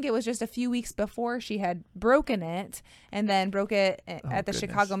fact, I think it was just a few weeks before she had broken it, and then broke it at the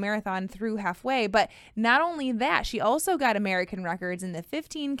Chicago Marathon through halfway. But not only that, she also got American records in the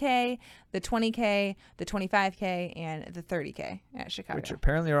 15K, the 20K, the 25K, and the 30K at Chicago. Which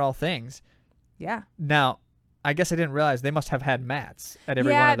apparently are all things. Yeah. Now, I guess I didn't realize they must have had mats at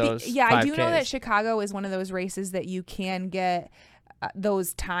every one of those. I do know 5Ks. that Chicago is one of those races that you can get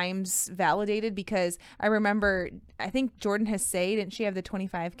those times validated, because I remember, I think Jordan Hasay, didn't she have the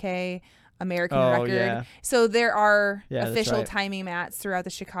 25K American record? Yeah. So there are that's official right. timing mats throughout the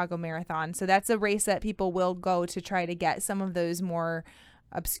Chicago Marathon. So that's a race that people will go to try to get some of those more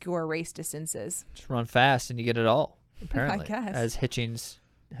obscure race distances. Just run fast and you get it all, apparently, guess. as Hitchings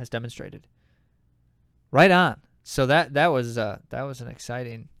has demonstrated. Right on. So that was an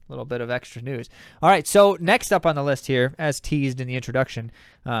exciting little bit of extra news. All right, so next up on the list here, as teased in the introduction,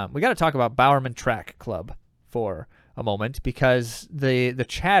 we got to talk about Bowerman Track Club for a moment, because the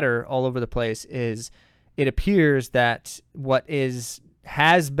chatter all over the place is, it appears that what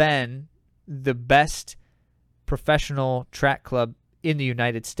has been the best professional track club in the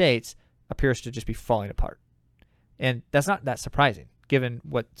United States appears to just be falling apart. And that's not that surprising, given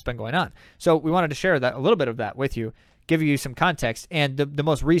what's been going on. So we wanted to share a little bit of that with you, give you some context. And the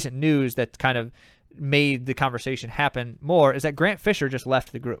most recent news that kind of made the conversation happen more is that Grant Fisher just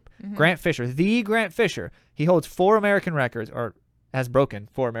left the group. Mm-hmm. Grant Fisher, he holds 4 American records, or has broken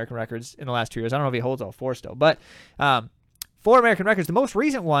 4 American records in the last 2 years. I don't know if he holds all 4 still, but 4 American records, the most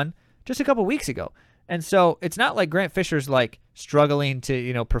recent one just a couple weeks ago. And so it's not like Grant Fisher's like struggling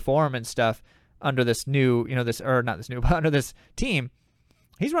to, perform and stuff under this new, but under this team.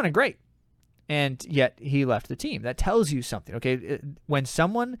 He's running great. And yet he left the team. That tells you something, okay? When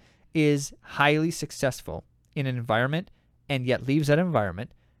someone is highly successful in an environment and yet leaves that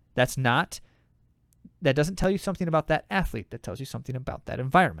environment, that doesn't tell you something about that athlete. That tells you something about that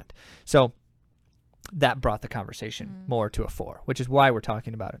environment. So that brought the conversation more to a fore, which is why we're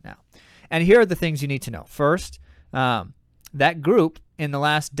talking about it now. And here are the things you need to know. First, that group in the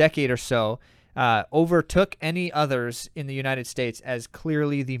last decade or so overtook any others in the United States as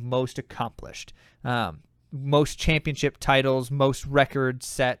clearly the most accomplished. Most championship titles, most record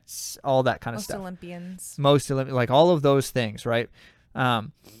sets, all that kind of stuff. Most Olympians. Like all of those things, right?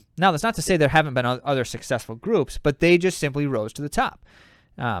 Now, that's not to say there haven't been other successful groups, but they just simply rose to the top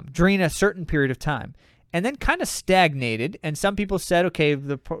during a certain period of time, and then kind of stagnated. And some people said, okay,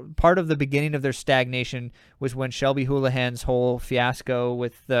 the part of the beginning of their stagnation was when Shelby Houlihan's whole fiasco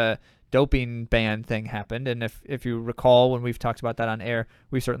with the doping ban thing happened. And if you recall, when we've talked about that on air,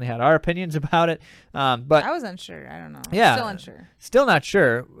 we certainly had our opinions about it. But I was unsure. I don't know. Yeah. Still unsure. Still not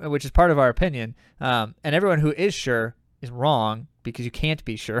sure, which is part of our opinion. And everyone who is sure is wrong, because you can't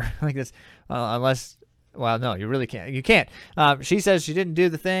be sure like this unless, well, no, you really can't. You can't. She says she didn't do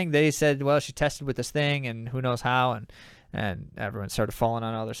the thing. They said, well, she tested with this thing and who knows how. And everyone started falling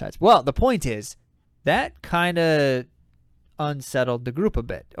on other sides. Well, the point is that kind of unsettled the group a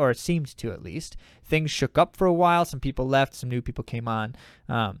bit, or it seemed to, at least. Things shook up for a while. Some people left, some new people came on.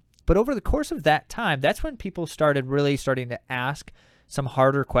 But over the course of that time, that's when people started to ask some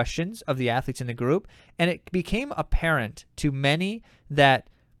harder questions of the athletes in the group. And it became apparent to many that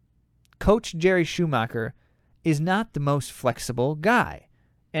Coach Jerry Schumacher is not the most flexible guy.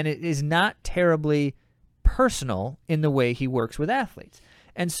 And it is not terribly personal in the way he works with athletes.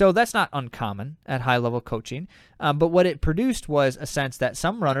 And so that's not uncommon at high-level coaching. But what it produced was a sense that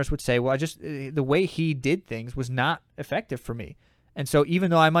some runners would say, well, the way he did things was not effective for me. And so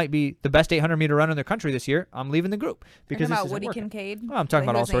even though I might be the best 800-meter runner in the country this year, I'm leaving the group. Because You're talking about Woody Kincaid? Well, I'm talking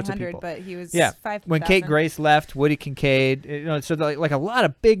about all sorts of people. But he was 5,000. When Kate Grace left, Woody Kincaid, so like a lot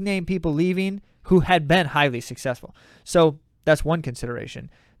of big-name people leaving who had been highly successful. So that's one consideration.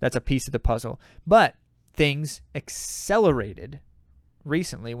 That's a piece of the puzzle. But things accelerated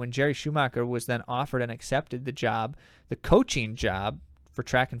recently when Jerry Schumacher was then offered and accepted the coaching job for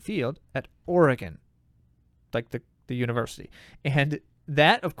track and field at Oregon, like the university. And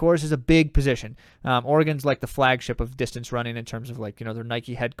that, of course, is a big position. Oregon's like the flagship of distance running in terms of their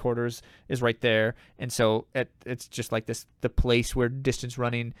Nike headquarters is right there. And so it's just like the place where distance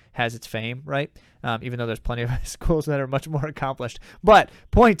running has its fame, right? Even though there's plenty of schools that are much more accomplished. But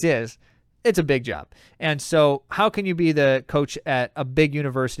point is, it's a big job. And so how can you be the coach at a big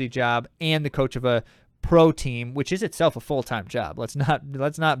university job and the coach of a pro team, which is itself a full-time job? Let's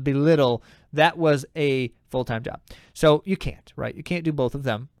not belittle that was a full-time job. So you can't, right? You can't do both of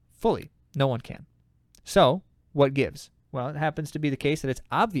them fully. No one can. So what gives? Well, it happens to be the case that it's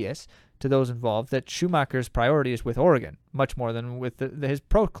obvious to those involved that Schumacher's priority is with Oregon much more than with his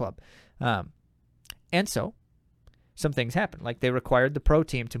pro club. And so some things happened. Like they required the pro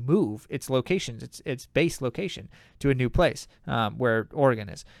team to move its locations, its base location, to a new place where Oregon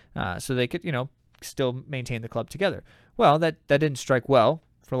is, so they could, still maintain the club together. Well, that didn't strike well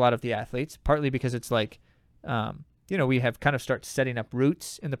for a lot of the athletes, partly because it's like, we have kind of start setting up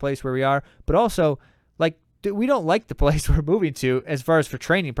roots in the place where we are, but also like we don't like the place we're moving to as far as for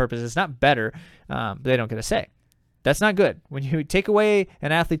training purposes. It's not better, but they don't get a say. That's not good. When you take away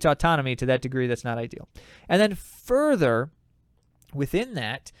an athlete's autonomy to that degree, that's not ideal. And then further within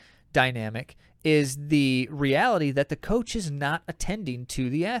that dynamic is the reality that the coach is not attending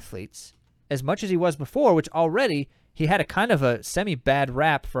to the athletes as much as he was before, which already he had a kind of a semi-bad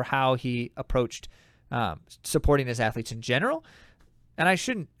rap for how he approached supporting his athletes in general. And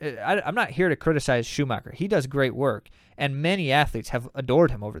I'm not here to criticize Schumacher. He does great work, and many athletes have adored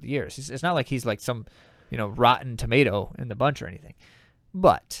him over the years. It's not like he's like some rotten tomato in the bunch or anything.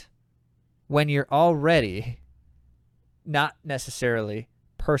 But when you're already not necessarily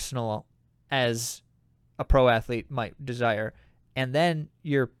personal as a pro athlete might desire, and then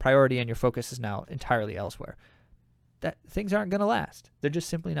your priority and your focus is now entirely elsewhere, that things aren't going to last. They're just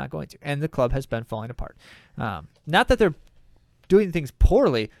simply not going to. And the club has been falling apart. Not that they're doing things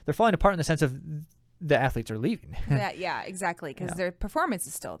poorly. They're falling apart in the sense of the athletes are leaving. Yeah, exactly, because their performance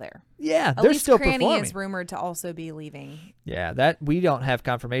is still there. Yeah, they're still Cranny performing. is rumored to also be leaving. Yeah, that we don't have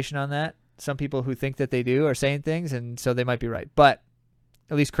confirmation on that. Some people who think that they do are saying things, and so they might be right. But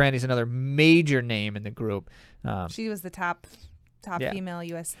Elise Cranny's another major name in the group. She was the top female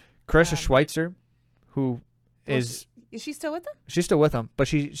U.S. Carissa Schweitzer, who is she still with them? She's still with them, but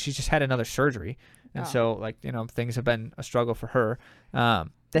she just had another surgery, and so things have been a struggle for her.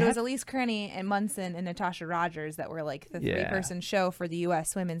 It was Elise Cranny and Munson and Natasha Rogers that were like the three-person show for the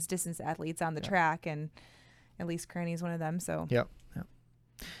U.S. women's distance athletes on the track, and Elise Cranny is one of them. So Yep.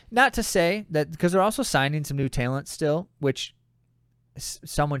 Not to say that, because they're also signing some new talent still, which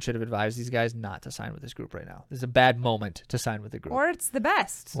someone should have advised these guys not to sign with this group right now. This is a bad moment to sign with the group. Or it's the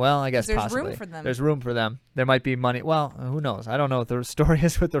best. Well, I guess there's possibly. room for them. There's room for them. There might be money. Well, who knows? I don't know what the story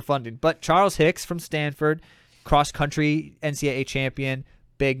is with their funding. But Charles Hicks from Stanford, cross-country NCAA champion,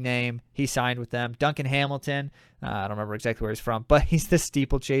 big name. He signed with them. Duncan Hamilton, I don't remember exactly where he's from, but he's the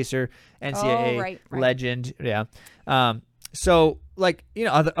steeplechaser NCAA right. legend. Yeah. So,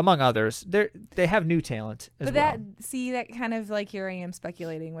 among others, they have new talent as well. That kind of like, here I am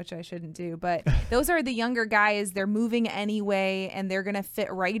speculating, which I shouldn't do, but those are the younger guys. They're moving anyway, and they're going to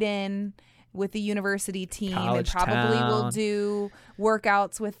fit right in with the university team. College and probably town. will do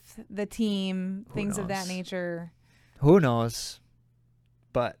workouts with the team, things of that nature. Who knows?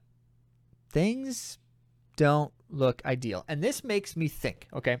 But things don't look ideal. And this makes me think,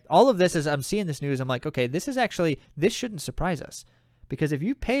 okay, all of this, as I'm seeing this news, I'm like, okay, this shouldn't surprise us. Because if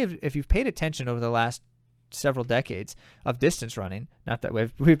you've paid attention over the last several decades of distance running, not that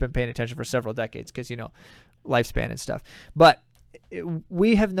we've been paying attention for several decades because, lifespan and stuff, but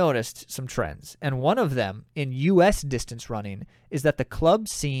we have noticed some trends. And one of them in U.S. distance running is that the club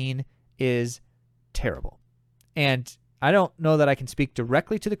scene is terrible. And I don't know that I can speak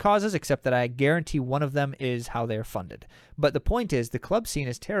directly to the causes, except that I guarantee one of them is how they're funded. But the point is, the club scene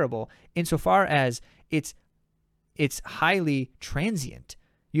is terrible insofar as it's highly transient.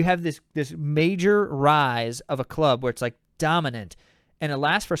 You have this major rise of a club where it's like dominant, and it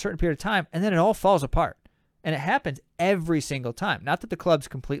lasts for a certain period of time, and then it all falls apart. And it happens every single time. Not that the clubs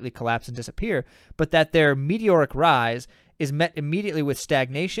completely collapse and disappear, but that their meteoric rise is met immediately with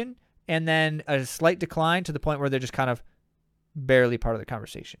stagnation and then a slight decline to the point where they're just kind of barely part of the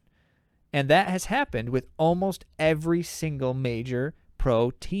conversation. And that has happened with almost every single major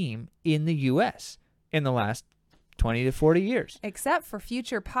pro team in the U.S. in the last 20 to 40 years. Except for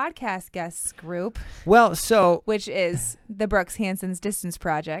future podcast guests group. Well, so... which is the Brooks Hanson's Distance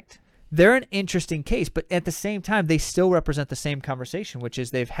Project. They're an interesting case, but at the same time, they still represent the same conversation, which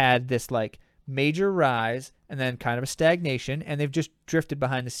is they've had this like major rise and then kind of a stagnation, and they've just drifted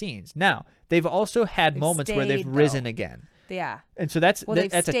behind the scenes. Now, they've also had moments where they've risen again. Yeah. And so that's a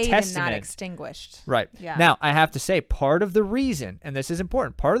testament. And not extinguished. Right. Yeah. Now, I have to say, part of the reason, and this is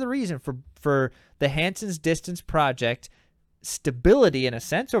important, part of the reason for the Hanson's Distance Project stability, in a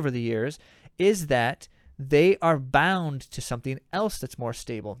sense, over the years, is that they are bound to something else that's more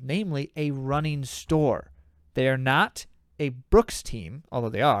stable, namely a running store. They are not a Brooks team, although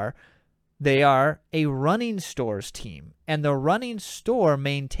they are. They are a running stores team, and the running store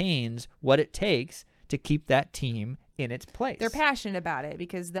maintains what it takes to keep that team in its place. They're passionate about it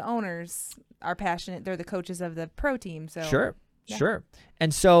because the owners are passionate. They're the coaches of the pro team. So Sure.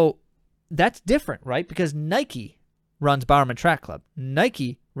 And so that's different, right? Because Nike runs Bowerman Track Club.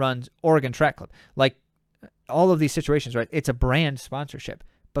 Nike runs Oregon Track Club. Like all of these situations, right? It's a brand sponsorship,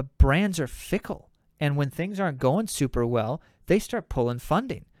 but brands are fickle. And when things aren't going super well, they start pulling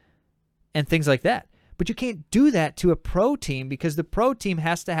funding and things like that. But you can't do that to a pro team because the pro team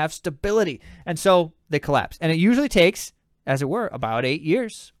has to have stability. And so they collapse. And it usually takes, as it were, about 8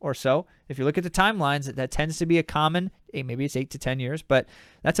 years or so. If you look at the timelines, that tends to be a common, maybe it's 8 to 10 years, but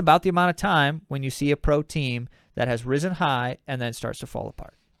that's about the amount of time when you see a pro team that has risen high and then starts to fall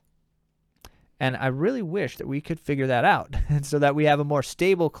apart. And I really wish that we could figure that out and so that we have a more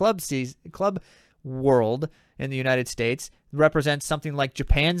stable club world in the United States. Represents something like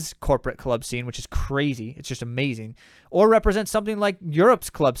Japan's corporate club scene, which is crazy. It's just amazing. Or represents something like Europe's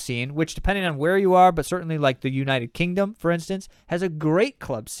club scene, which depending on where you are, but certainly like the United Kingdom, for instance, has a great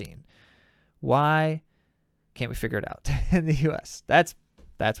club scene. Why can't we figure it out in the U.S.? That's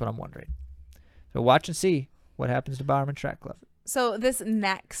what I'm wondering. So watch and see what happens to Bowerman Track Club. So this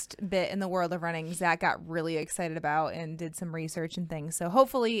next bit in the world of running, Zach got really excited about and did some research and things. So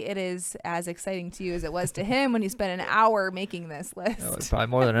hopefully it is as exciting to you as it was to him when you spent an hour making this list. Oh, it's probably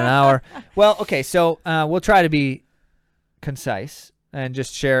more than an hour. Well, okay, so we'll try to be concise and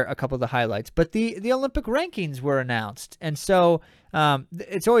just share a couple of the highlights. But the Olympic rankings were announced. And so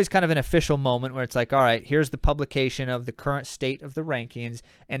it's always kind of an official moment where it's like, all right, here's the publication of the current state of the rankings.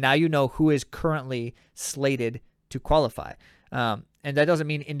 And now you know who is currently slated to qualify. And that doesn't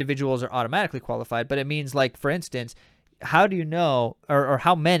mean individuals are automatically qualified, but it means, like, for instance, how do you know, or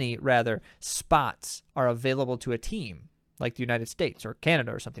how many, rather, spots are available to a team like the United States or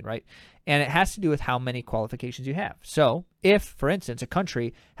Canada or something, right? And it has to do with how many qualifications you have. So if, for instance, a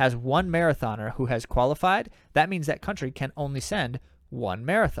country has one marathoner who has qualified, that means that country can only send one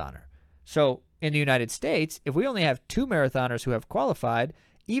marathoner. So in the United States, if we only have 2 marathoners who have qualified,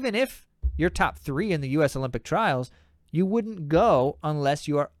 even if you're top 3 in the U.S. Olympic trials, you wouldn't go unless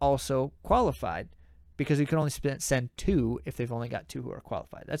you are also qualified, because you can only send 2 if they've only got 2 who are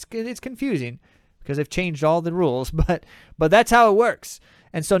qualified. It's confusing because they've changed all the rules, but that's how it works.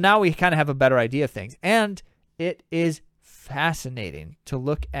 And so now we kind of have a better idea of things. And it is fascinating to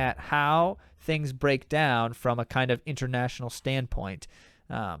look at how things break down from a kind of international standpoint.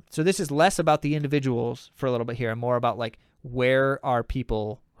 So this is less about the individuals for a little bit here and more about, like, where are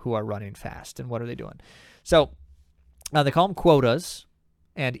people who are running fast and what are they doing. So they call them quotas,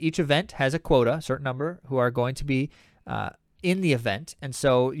 and each event has a quota, a certain number who are going to be in the event. And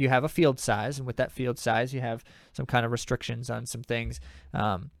so you have a field size, and with that field size, you have some kind of restrictions on some things.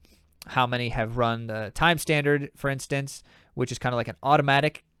 How many have run the time standard, for instance, which is kind of like an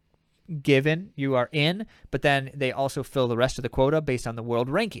automatic given, you are in, but then they also fill the rest of the quota based on the world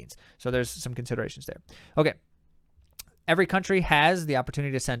rankings. So there's some considerations there. Okay. Every country has the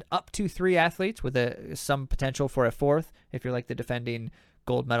opportunity to send up to 3 athletes with some potential for a 4th. If you're like the defending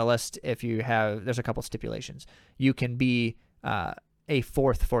gold medalist, there's a couple stipulations. You can be a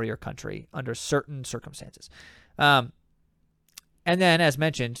 4th for your country under certain circumstances. And then, as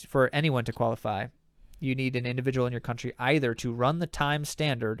mentioned, for anyone to qualify, you need an individual in your country either to run the time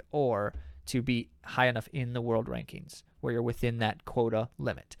standard or to be high enough in the world rankings where you're within that quota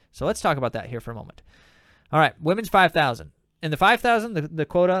limit. So let's talk about that here for a moment. All right, women's 5,000. In the 5,000, the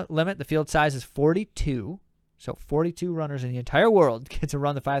quota limit, the field size is 42. So 42 runners in the entire world get to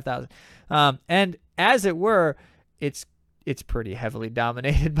run the 5,000. And as it were, it's pretty heavily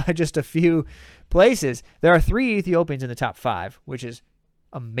dominated by just a few places. There are 3 Ethiopians in the top 5, which is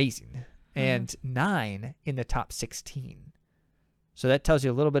amazing, and 9 in the top 16. So that tells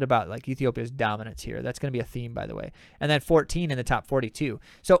you a little bit about, like, Ethiopia's dominance here. That's going to be a theme, by the way. And then 14 in the top 42.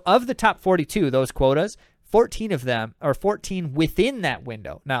 So of the top 42, those quotas, 14 of them are 14 within that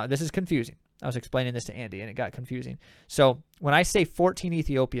window. Now, this is confusing. I was explaining this to Andy, and it got confusing. So when I say 14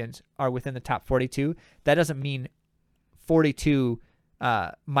 Ethiopians are within the top 42, that doesn't mean 42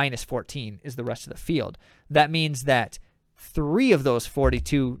 minus 14 is the rest of the field. That means that 3 of those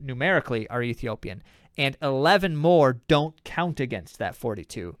 42 numerically are Ethiopian, and 11 more don't count against that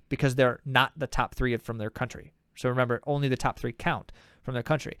 42 because they're not the top 3 from their country. So remember, only the top 3 count from their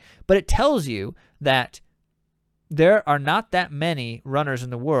country. But it tells you that there are not that many runners in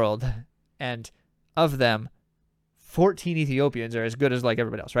the world, and of them, 14 Ethiopians are as good as, like,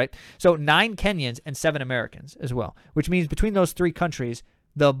 everybody else, right? So 9 Kenyans and 7 Americans as well, which means between those 3 countries,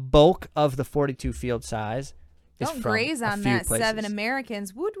 the bulk of the 42 field size is Don't from graze on a few that places. 7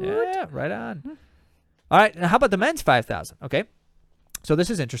 Americans. Woot, woot. Yeah, right on. All right, now how about the men's 5,000? Okay, so this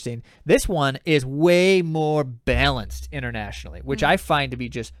is interesting. This one is way more balanced internationally, which I find to be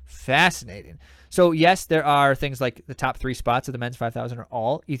just fascinating. So yes, there are things like the top 3 spots of the men's 5,000 are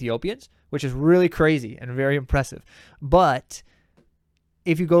all Ethiopians, which is really crazy and very impressive. But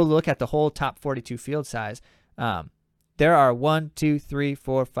if you go look at the whole top 42 field size, there are 1, 2, 3,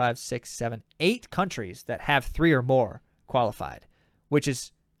 4, 5, 6, 7, 8 countries that have 3 or more qualified,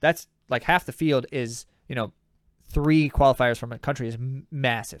 that's like half the field is, 3 qualifiers from a country is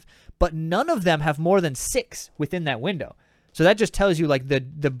massive. But none of them have more than 6 within that window. So that just tells you like the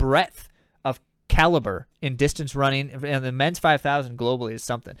breadth of caliber in distance running, and the men's 5,000 globally is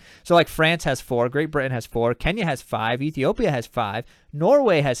something. So like France has 4, Great Britain has 4, Kenya has 5, Ethiopia has 5,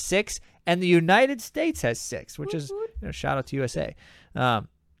 Norway has 6, and the United States has 6, which is shout out to USA.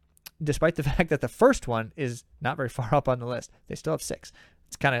 Despite the fact that the first one is not very far up on the list, they still have 6.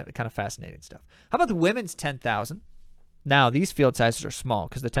 It's kind of fascinating stuff. How about the women's 10,000? Now, these field sizes are small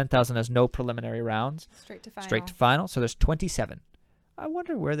because the 10,000 has no preliminary rounds. Straight to final. So there's 27. I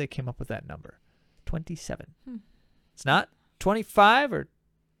wonder where they came up with that number. 27. It's not 25 or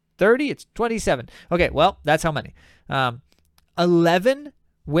 30. It's 27. Okay, well, that's how many. 11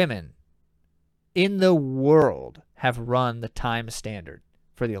 women in the world have run the time standard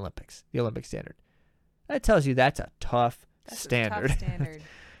for the Olympics, the Olympic standard. That tells you that's a tough standard.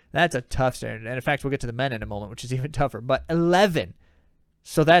 That's a tough standard. And in fact, we'll get to the men in a moment, which is even tougher. But 11.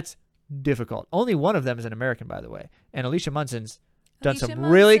 So that's difficult. Only one of them is an American, by the way. And Alicia Munson's done some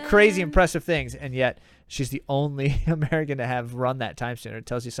really crazy, impressive things. And yet she's the only American to have run that time standard. It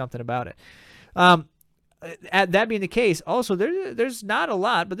tells you something about it. That being the case, also, there's not a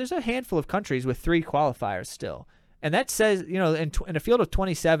lot, but there's a handful of countries with 3 qualifiers still. And that says, in a field of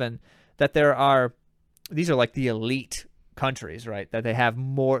 27, that these are like the elite countries, right? That they have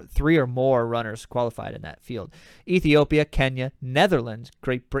 3 or more runners qualified in that field. Ethiopia, Kenya, Netherlands,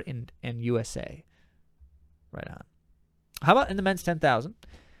 Great Britain, and USA. Right on. How about in the men's 10,000?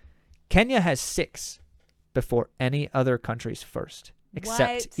 Kenya has 6 before any other countries first,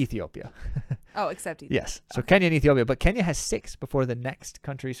 except Ethiopia. Except Ethiopia. Yes. So Kenya and Ethiopia, but Kenya has 6 before the next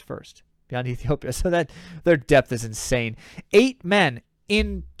countries first, beyond Ethiopia. So that their depth is insane. 8 men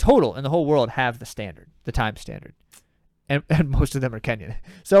in total in the whole world have the standard, the time standard. And most of them are Kenyan.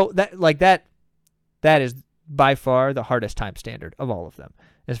 So that is by far the hardest time standard of all of them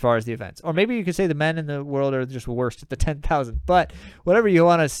as far as the events. Or maybe you could say the men in the world are just worst at the 10,000. But whatever you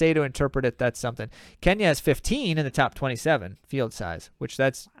want to say to interpret it, that's something. Kenya has 15 in the top 27 field size, which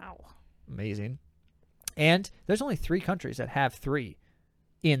that's amazing. And there's only 3 countries that have 3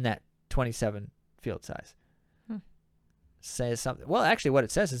 in that 27 field size. Says something. Well, actually what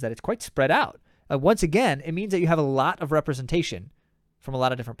it says is that it's quite spread out. Once again, it means that you have a lot of representation from a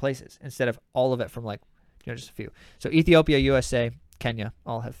lot of different places instead of all of it from just a few. So Ethiopia, USA, Kenya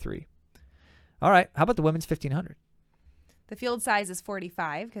all have 3. All right. How about the women's 1,500? The field size is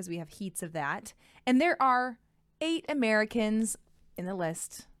 45 because we have heats of that. And there are 8 Americans in the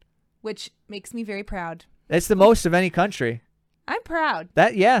list, which makes me very proud. It's the most of any country. I'm proud.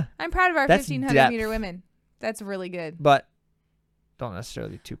 I'm proud of our 1,500-meter women. That's really good. But don't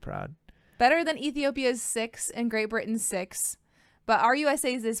necessarily be too proud. Better than Ethiopia's 6 and Great Britain's 6. But our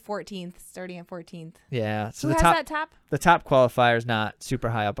USA's is 14th, starting at 14th. Yeah. So Who has that top? The top qualifier is not super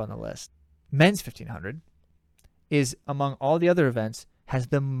high up on the list. Men's 1,500 is, among all the other events, has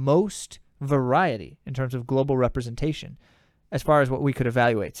the most variety in terms of global representation as far as what we could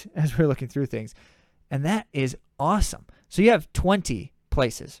evaluate as we're looking through things. And that is awesome. So you have 20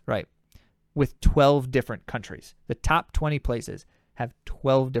 places, right, with 12 different countries. The top 20 places have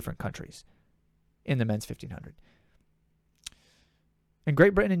 12 different countries in the men's 1,500. And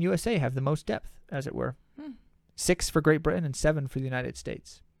Great Britain and USA have the most depth, as it were. 6 for Great Britain and 7 for the United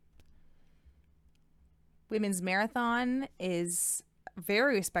States. Women's marathon is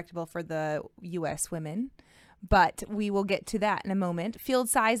very respectable for the U.S. women, but we will get to that in a moment. Field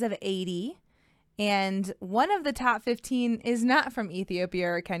size of 80. And one of the top 15 is not from Ethiopia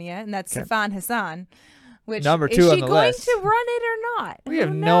or Kenya, and that's Sifan Hassan. Which, number 2 on the list. Is she going to run it or not? We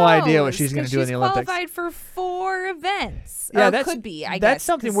have no idea what she's going to do in the Olympics. She's qualified for 4 events. Yeah, that could be. I guess that's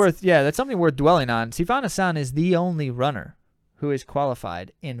something worth. Yeah, that's something worth dwelling on. Sifan Hassan is the only runner who is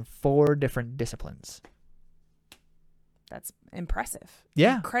qualified in 4 different disciplines. That's impressive.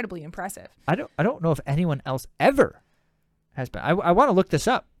 Yeah, incredibly impressive. I don't know if anyone else ever has been. I want to look this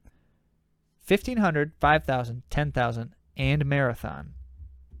up. 1,500, 5,000, 10,000, and marathon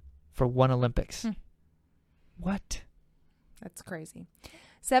for one Olympics. What? That's crazy.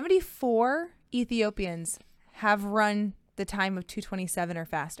 74 Ethiopians have run the time of 2:27 or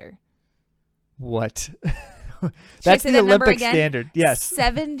faster. What? That's the Olympic standard. Yes.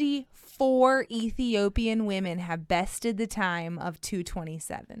 74 Ethiopian women have bested the time of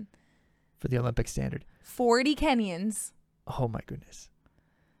 2:27 for the Olympic standard. 40 Kenyans. Oh my goodness.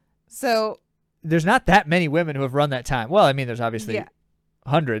 So there's not that many women who have run that time. Well, I mean, there's obviously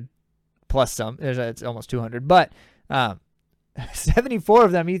 100 plus some. It's almost 200. But 74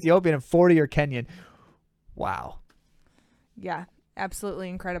 of them Ethiopian and 40 are Kenyan. Wow. Yeah, absolutely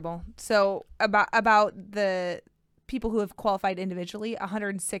incredible. So about the people who have qualified individually,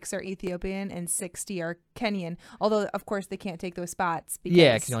 106 are Ethiopian and 60 are Kenyan. Although, of course, they can't take those spots. Because,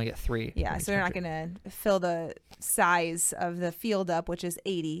 because you only get 3. Yeah, so they're not going to fill the size of the field up, which is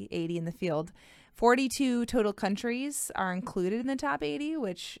 80 in the field. 42 total countries are included in the top 80,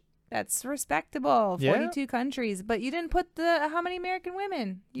 which that's respectable. 42 countries. But you didn't put how many American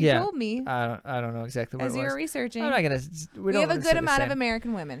women? You told me. I don't know exactly what it was. As you were researching. I'm not going to. We have a good amount of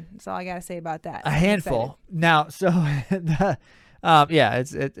American women. That's all I got to say about that. A handful. Now, so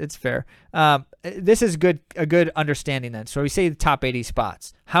it's fair. This is a good understanding then. So we say the top 80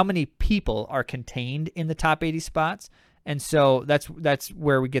 spots. How many people are contained in the top 80 spots? And so that's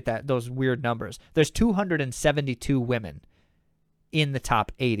where we get those weird numbers. There's 272 women in the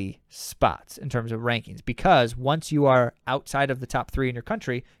top 80 spots in terms of rankings, because once you are outside of the top 3 in your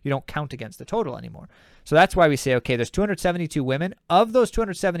country, you don't count against the total anymore. So that's why we say, okay, there's 272 women. Of those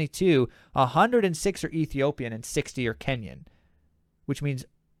 272, 106 are Ethiopian and 60 are Kenyan, which means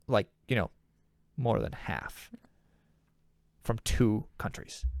more than half from 2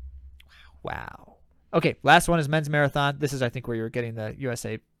 countries. Wow. Okay, last one is men's marathon. This is, I think, where you were getting the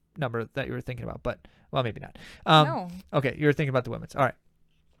USA number that you were thinking about, but, well, maybe not. No. Okay, you were thinking about the women's. All right.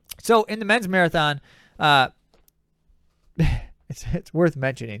 So in the men's marathon, it's worth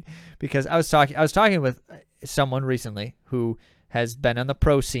mentioning because I was talking with someone recently who has been on the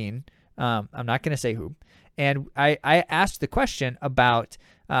pro scene. I'm not going to say who. And I asked the question about,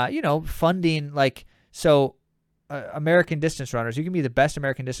 funding, American distance runners. You can be the best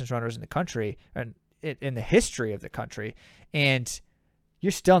American distance runners in the country and in the history of the country, and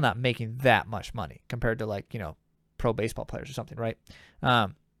you're still not making that much money compared to pro baseball players or something, right?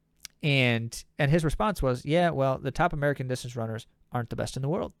 And his response was, yeah, well, the top American distance runners aren't the best in the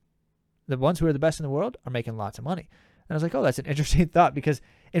world. The ones who are the best in the world are making lots of money. And I was like, oh, that's an interesting thought, because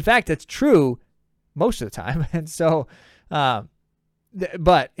in fact, that's true most of the time. And so,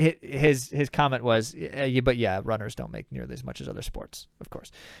 but his comment was, runners don't make nearly as much as other sports, of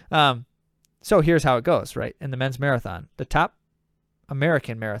course. So here's how it goes, right? In the men's marathon, the top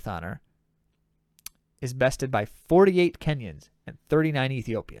American marathoner is bested by 48 Kenyans and 39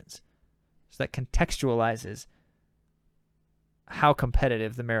 Ethiopians. So that contextualizes how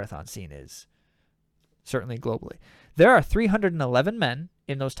competitive the marathon scene is, certainly globally. There are 311 men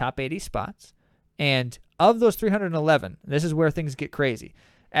in those top 80 spots, and of those 311, this is where things get crazy.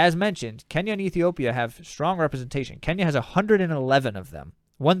 As mentioned, Kenya and Ethiopia have strong representation. Kenya has 111 of them.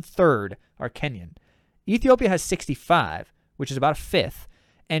 1/3 are Kenyan. Ethiopia has 65, which is about a fifth,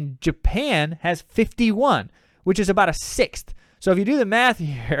 and Japan has 51, which is about a sixth. So if you do the math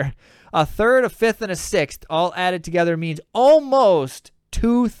here, a third, a fifth, and a sixth all added together means almost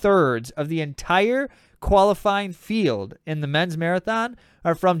 2/3 of the entire qualifying field in the men's marathon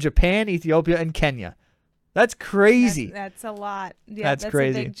are from Japan, Ethiopia, and Kenya. That's crazy. That's a lot. Yeah, that's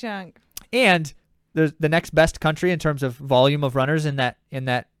crazy. A big chunk. And the next best country in terms of volume of runners in that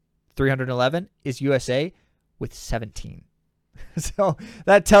 311 is USA with 17. So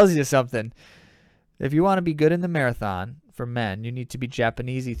that tells you something. If you want to be good in the marathon for men, you need to be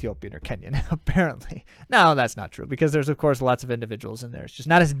Japanese, Ethiopian, or Kenyan, apparently. No, that's not true, because there's, of course, lots of individuals in there. It's just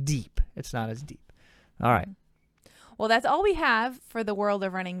not as deep. It's not as deep. All right. Well, that's all we have for the world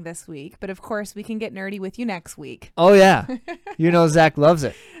of running this week. But, of course, we can get nerdy with you next week. Oh, yeah. Zach loves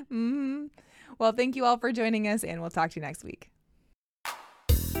it. Mm-hmm. Well, thank you all for joining us, and we'll talk to you next week.